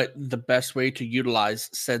 but the best way to utilize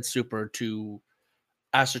said super to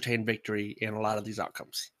ascertain victory in a lot of these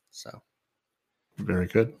outcomes. So very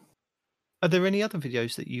good. Are there any other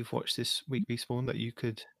videos that you've watched this week, Respawn, that you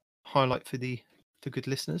could highlight for the good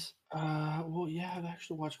listeners? Well, yeah, I've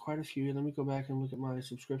actually watched quite a few. Let me go back and look at my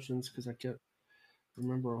subscriptions because I can't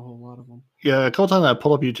remember a whole lot of them. Yeah, a couple times I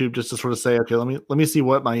pulled up YouTube just to sort of say, okay, let me see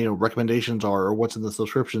what my recommendations are or what's in the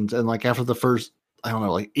subscriptions. And like after the first, I don't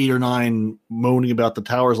know, like 8 or 9 moaning about the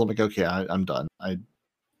towers, I'm like, okay, I'm done.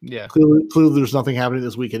 Clearly there's nothing happening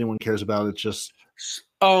this week anyone cares about. It's just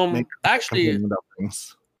actually about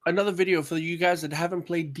things. Another video for you guys that haven't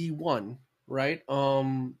played D1, right?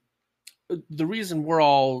 The reason we're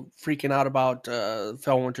all freaking out about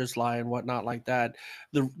Fellwinter's Lie and whatnot like that,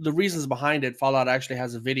 the reasons behind it, Fallout actually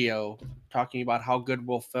has a video talking about how good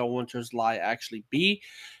will Fellwinter's Lie actually be,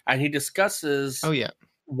 and he discusses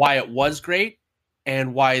why it was great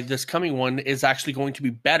and why this coming one is actually going to be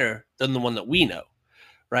better than the one that we know,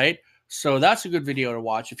 right? So that's a good video to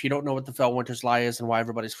watch if you don't know what the Fellwinter's Lie is and why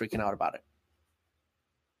everybody's freaking out about it.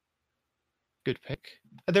 Good pick.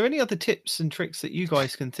 Are there any other tips and tricks that you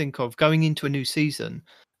guys can think of going into a new season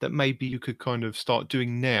that maybe you could kind of start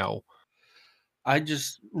doing now? I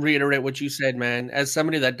just reiterate what you said, man. As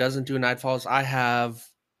somebody that doesn't do Nightfalls, I have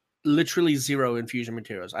literally 0 infusion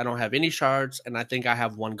materials. I don't have any shards, and I think I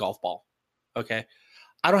have 1 golf ball. Okay.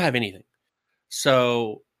 I don't have anything.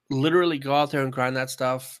 So literally go out there and grind that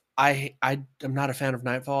stuff. I am not a fan of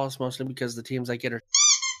Nightfalls, mostly because the teams I get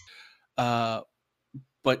are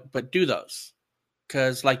but do those.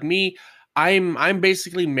 Because like me, I'm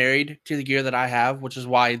basically married to the gear that I have, which is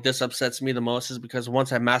why this upsets me the most, is because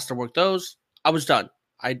once I masterwork those, I was done.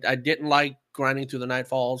 I didn't like grinding through the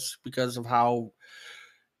Nightfalls because of how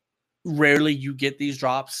rarely you get these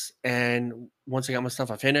drops. And once I got my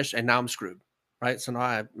stuff, I finished, and now I'm screwed. Right. So now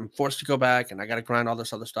I'm forced to go back, and I got to grind all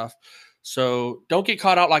this other stuff. So don't get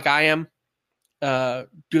caught out like I am.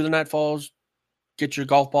 Do the Nightfalls, get your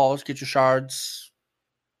golf balls, get your shards.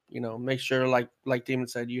 Make sure, like Demon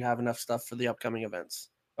said, you have enough stuff for the upcoming events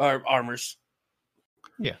or armors.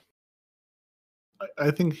 Yeah.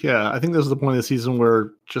 I think this is the point of the season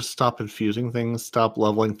where just stop infusing things, stop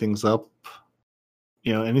leveling things up.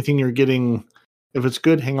 Anything you're getting, if it's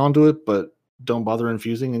good, hang on to it, but don't bother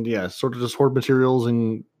infusing. And sort of just hoard materials,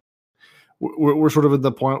 and we're sort of at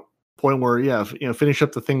the point where finish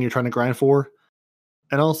up the thing you're trying to grind for.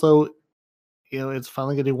 And also, it's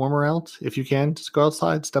finally getting warmer out. If you can, just go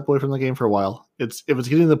outside, step away from the game for a while. If it's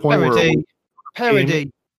getting to the point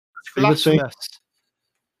parody, blasphemous.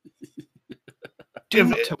 Do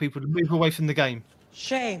not tell people to move away from the game.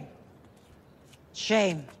 Shame.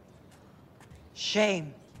 Shame.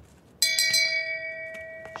 Shame.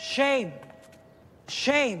 Shame.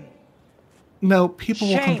 Shame. No, people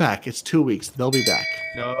will come back. It's 2 weeks. They'll be back.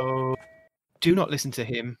 No. Do not listen to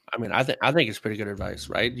him. I mean, I think it's pretty good advice,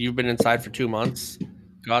 right? You've been inside for 2 months.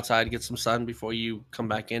 Go outside, get some sun before you come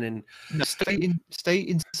back in, and stay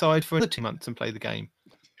inside for another 2 months and play the game.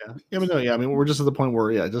 I mean, we're just at the point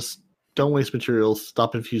where just don't waste materials.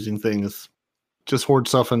 Stop infusing things. Just hoard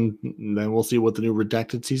stuff, and then we'll see what the new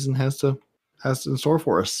redacted season has in store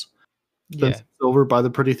for us. Spend silver, buy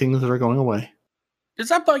the pretty things that are going away. Does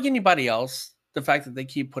that bug anybody else? The fact that they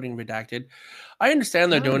keep putting redacted. I understand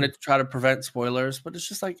they're doing it to try to prevent spoilers, but it's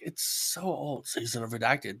just like, it's so old. Season of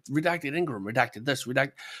redacted Ingram, redacted this,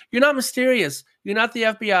 redacted. You're not mysterious. You're not the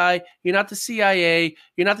FBI. You're not the CIA.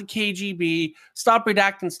 You're not the KGB. Stop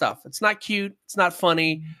redacting stuff. It's not cute. It's not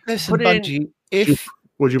funny. Listen, Bungie,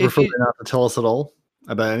 would you prefer not to tell us at all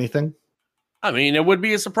about anything? I mean, it would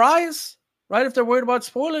be a surprise, right? If they're worried about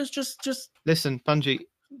spoilers, just listen, Bungie.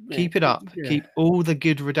 Keep it up. Yeah. Keep all the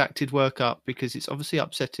good redacted work up, because it's obviously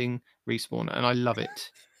upsetting Respawn, and I love it.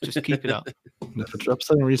 Just keep it up. If it's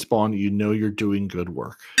upsetting Respawn, you're doing good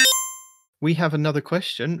work. We have another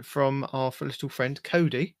question from our little friend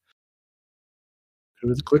Cody. Who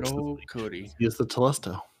is the glitch? Cody. He is the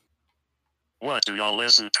Telesto. What do y'all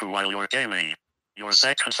listen to while you're gaming? Your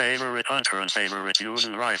second favorite hunter and favorite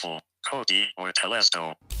fusion rifle, Cody or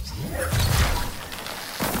Telesto?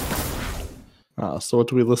 So what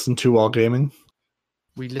do we listen to while gaming?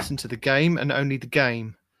 We listen to the game, and only the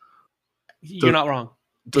game. You're not wrong.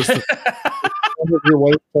 Does your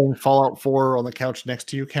wife playing Fallout 4 on the couch next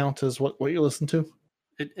to you count as what you listen to?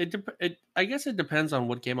 I guess it depends on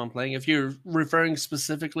what game I'm playing. If you're referring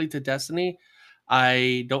specifically to Destiny,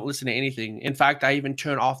 I don't listen to anything. In fact, I even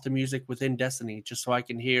turn off the music within Destiny just so I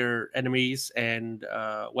can hear enemies and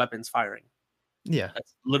weapons firing. Yeah.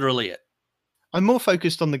 That's literally it. I'm more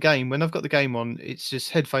focused on the game. When I've got the game on, it's just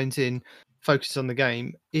headphones in, focused on the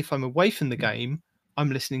game. If I'm away from the game, I'm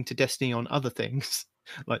listening to Destiny on other things,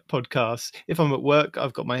 like podcasts. If I'm at work,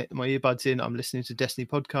 I've got my earbuds in, I'm listening to Destiny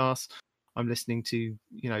podcasts. I'm listening to,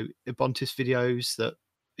 Ebontis videos that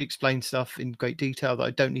explain stuff in great detail that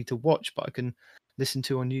I don't need to watch, but I can listen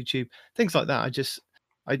to on YouTube. Things like that.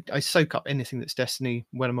 I soak up anything that's Destiny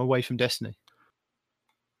when I'm away from Destiny.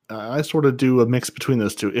 I sort of do a mix between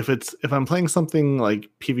those two. If I'm playing something like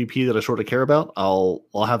PvP that I sort of care about, I'll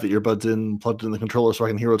have the earbuds in, plugged in the controller so I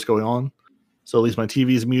can hear what's going on. So at least my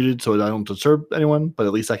TV is muted so I don't disturb anyone, but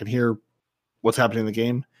at least I can hear what's happening in the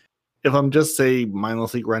game. If I'm just, say,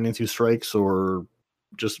 mindlessly grinding through strikes or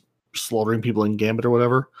just slaughtering people in Gambit or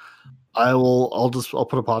whatever, I'll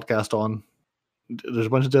put a podcast on. There's a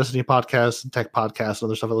bunch of Destiny podcasts, tech podcasts, and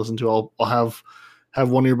other stuff I listen to. I'll have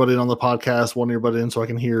one earbud in on the podcast, one earbud in so I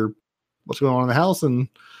can hear what's going on in the house and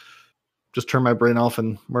just turn my brain off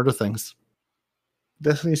and murder things.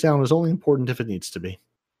 Destiny sound is only important if it needs to be.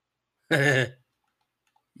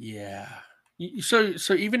 Yeah.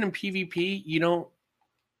 So even in PvP, you don't.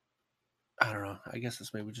 I don't know. I guess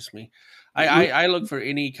it's maybe just me. I look for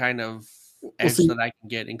any kind of edge see- that I can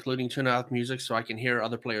get, including tune out music, so I can hear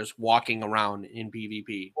other players walking around in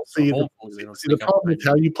PvP. Well, So see, hopefully they don't See, the sneak up problem with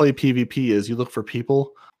behind how me. you play PvP is you look for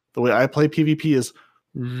people. The way I play PvP is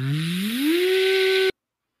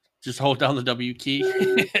Just hold down the W key.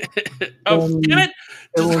 Oh, damn it!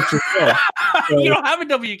 everyone's just dead. You don't have a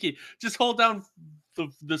W key. Just hold down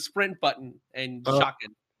the sprint button and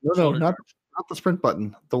shotgun. No, Shoulder not the sprint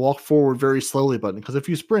button. The walk forward very slowly button. Because if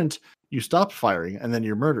you sprint, you stop firing and then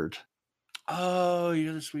you're murdered. Oh,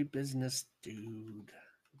 you're the sweet business dude.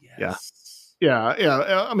 Yes. Yeah.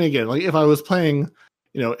 I mean, again, like if I was playing,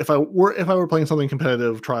 if I were playing something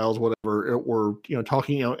competitive, trials, whatever, or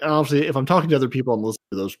talking, and obviously if I'm talking to other people, I'm listening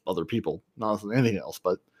to those other people, not listening to anything else.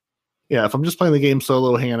 But yeah, if I'm just playing the game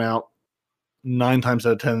solo, hanging out, 9 times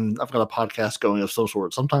out of 10, I've got a podcast going of some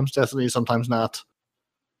sort. Sometimes Destiny, sometimes not.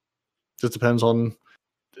 Just depends on.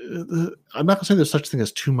 I'm not gonna say there's such thing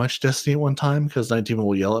as too much Destiny at one time because Night Demon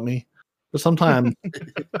will yell at me. But sometimes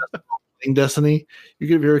playing Destiny, you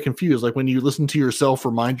get very confused. Like when you listen to yourself,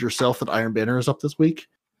 remind yourself that Iron Banner is up this week,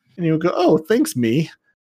 and you go, "Oh, thanks, me.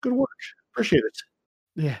 Good work. Appreciate it."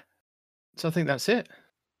 Yeah. So I think that's it.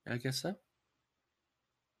 I guess so. I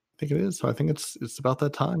think it is. So I think it's about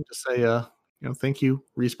that time to say, thank you,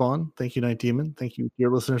 Respawn. Thank you, Night Demon. Thank you,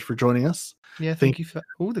 dear listeners, for joining us. Yeah, thank you for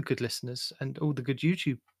all the good listeners and all the good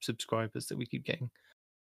YouTube subscribers that we keep getting.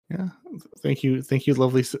 Yeah, thank you,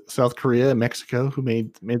 lovely South Korea and Mexico, who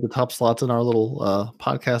made the top slots in our little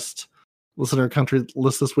podcast listener country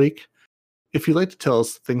list this week. If you'd like to tell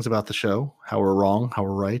us things about the show, how we're wrong, how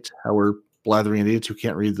we're right, how we're blathering idiots who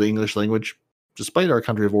can't read the English language despite our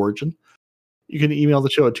country of origin, you can email the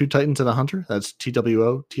show at Two Titans and a Hunter. That's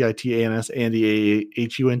TWOTITANS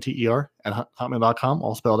at hotmail.com,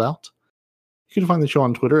 all spelled out. You can find the show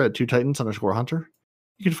on Twitter at @2Titans_Hunter.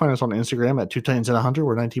 You can find us on Instagram at Two Titans and a Hunter,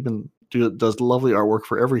 where 19 does lovely artwork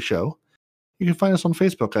for every show. You can find us on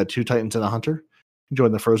Facebook at Two Titans and a Hunter. You can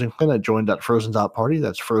join the Frozen Clan at join.frozen.party.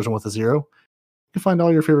 That's Frozen with a 0. You can find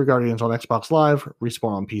all your favorite Guardians on Xbox Live,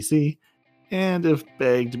 Respawn on PC, and if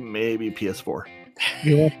begged, maybe PS4.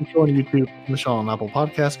 You can watch the show on YouTube, the show on Apple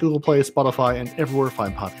Podcasts, Google Play, Spotify, and everywhere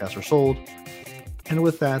fine podcasts are sold. And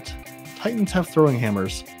with that, Titans have throwing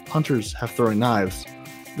hammers, Hunters have throwing knives,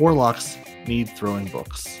 Warlocks need throwing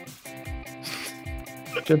books.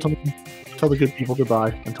 Gentlemen, tell the good people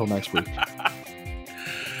goodbye until next week.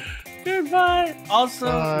 Goodbye. Also,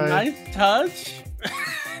 Bye. nice touch.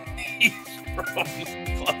 He's throwing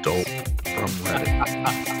books. Dope from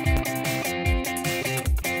Reddit.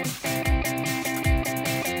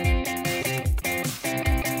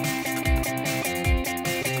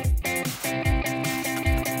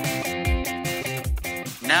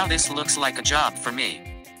 Now this looks like a job for me.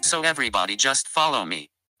 So everybody just follow me.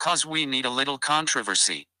 Cause we need a little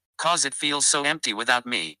controversy. Cause it feels so empty without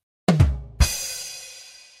me.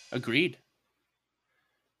 Agreed.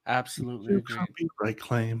 Absolutely Your agreed. copyright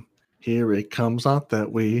claim. Here it comes, not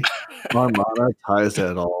that we are monetized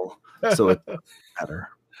at all. So it's better.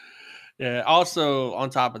 Yeah. Also, on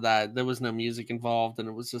top of that, there was no music involved, and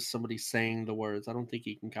it was just somebody saying the words. I don't think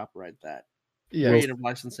you can copyright that. Yeah. Creative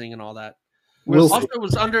licensing and all that. We'll see. Also, it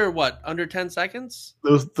was under what? Under 10 seconds?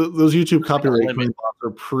 Those YouTube copyright limit. claim bots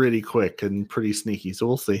are pretty quick and pretty sneaky, so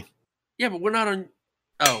we'll see. Yeah, but we're not on.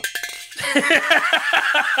 Oh.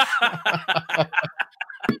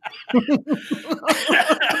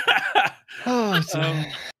 Oh,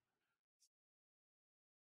 dear.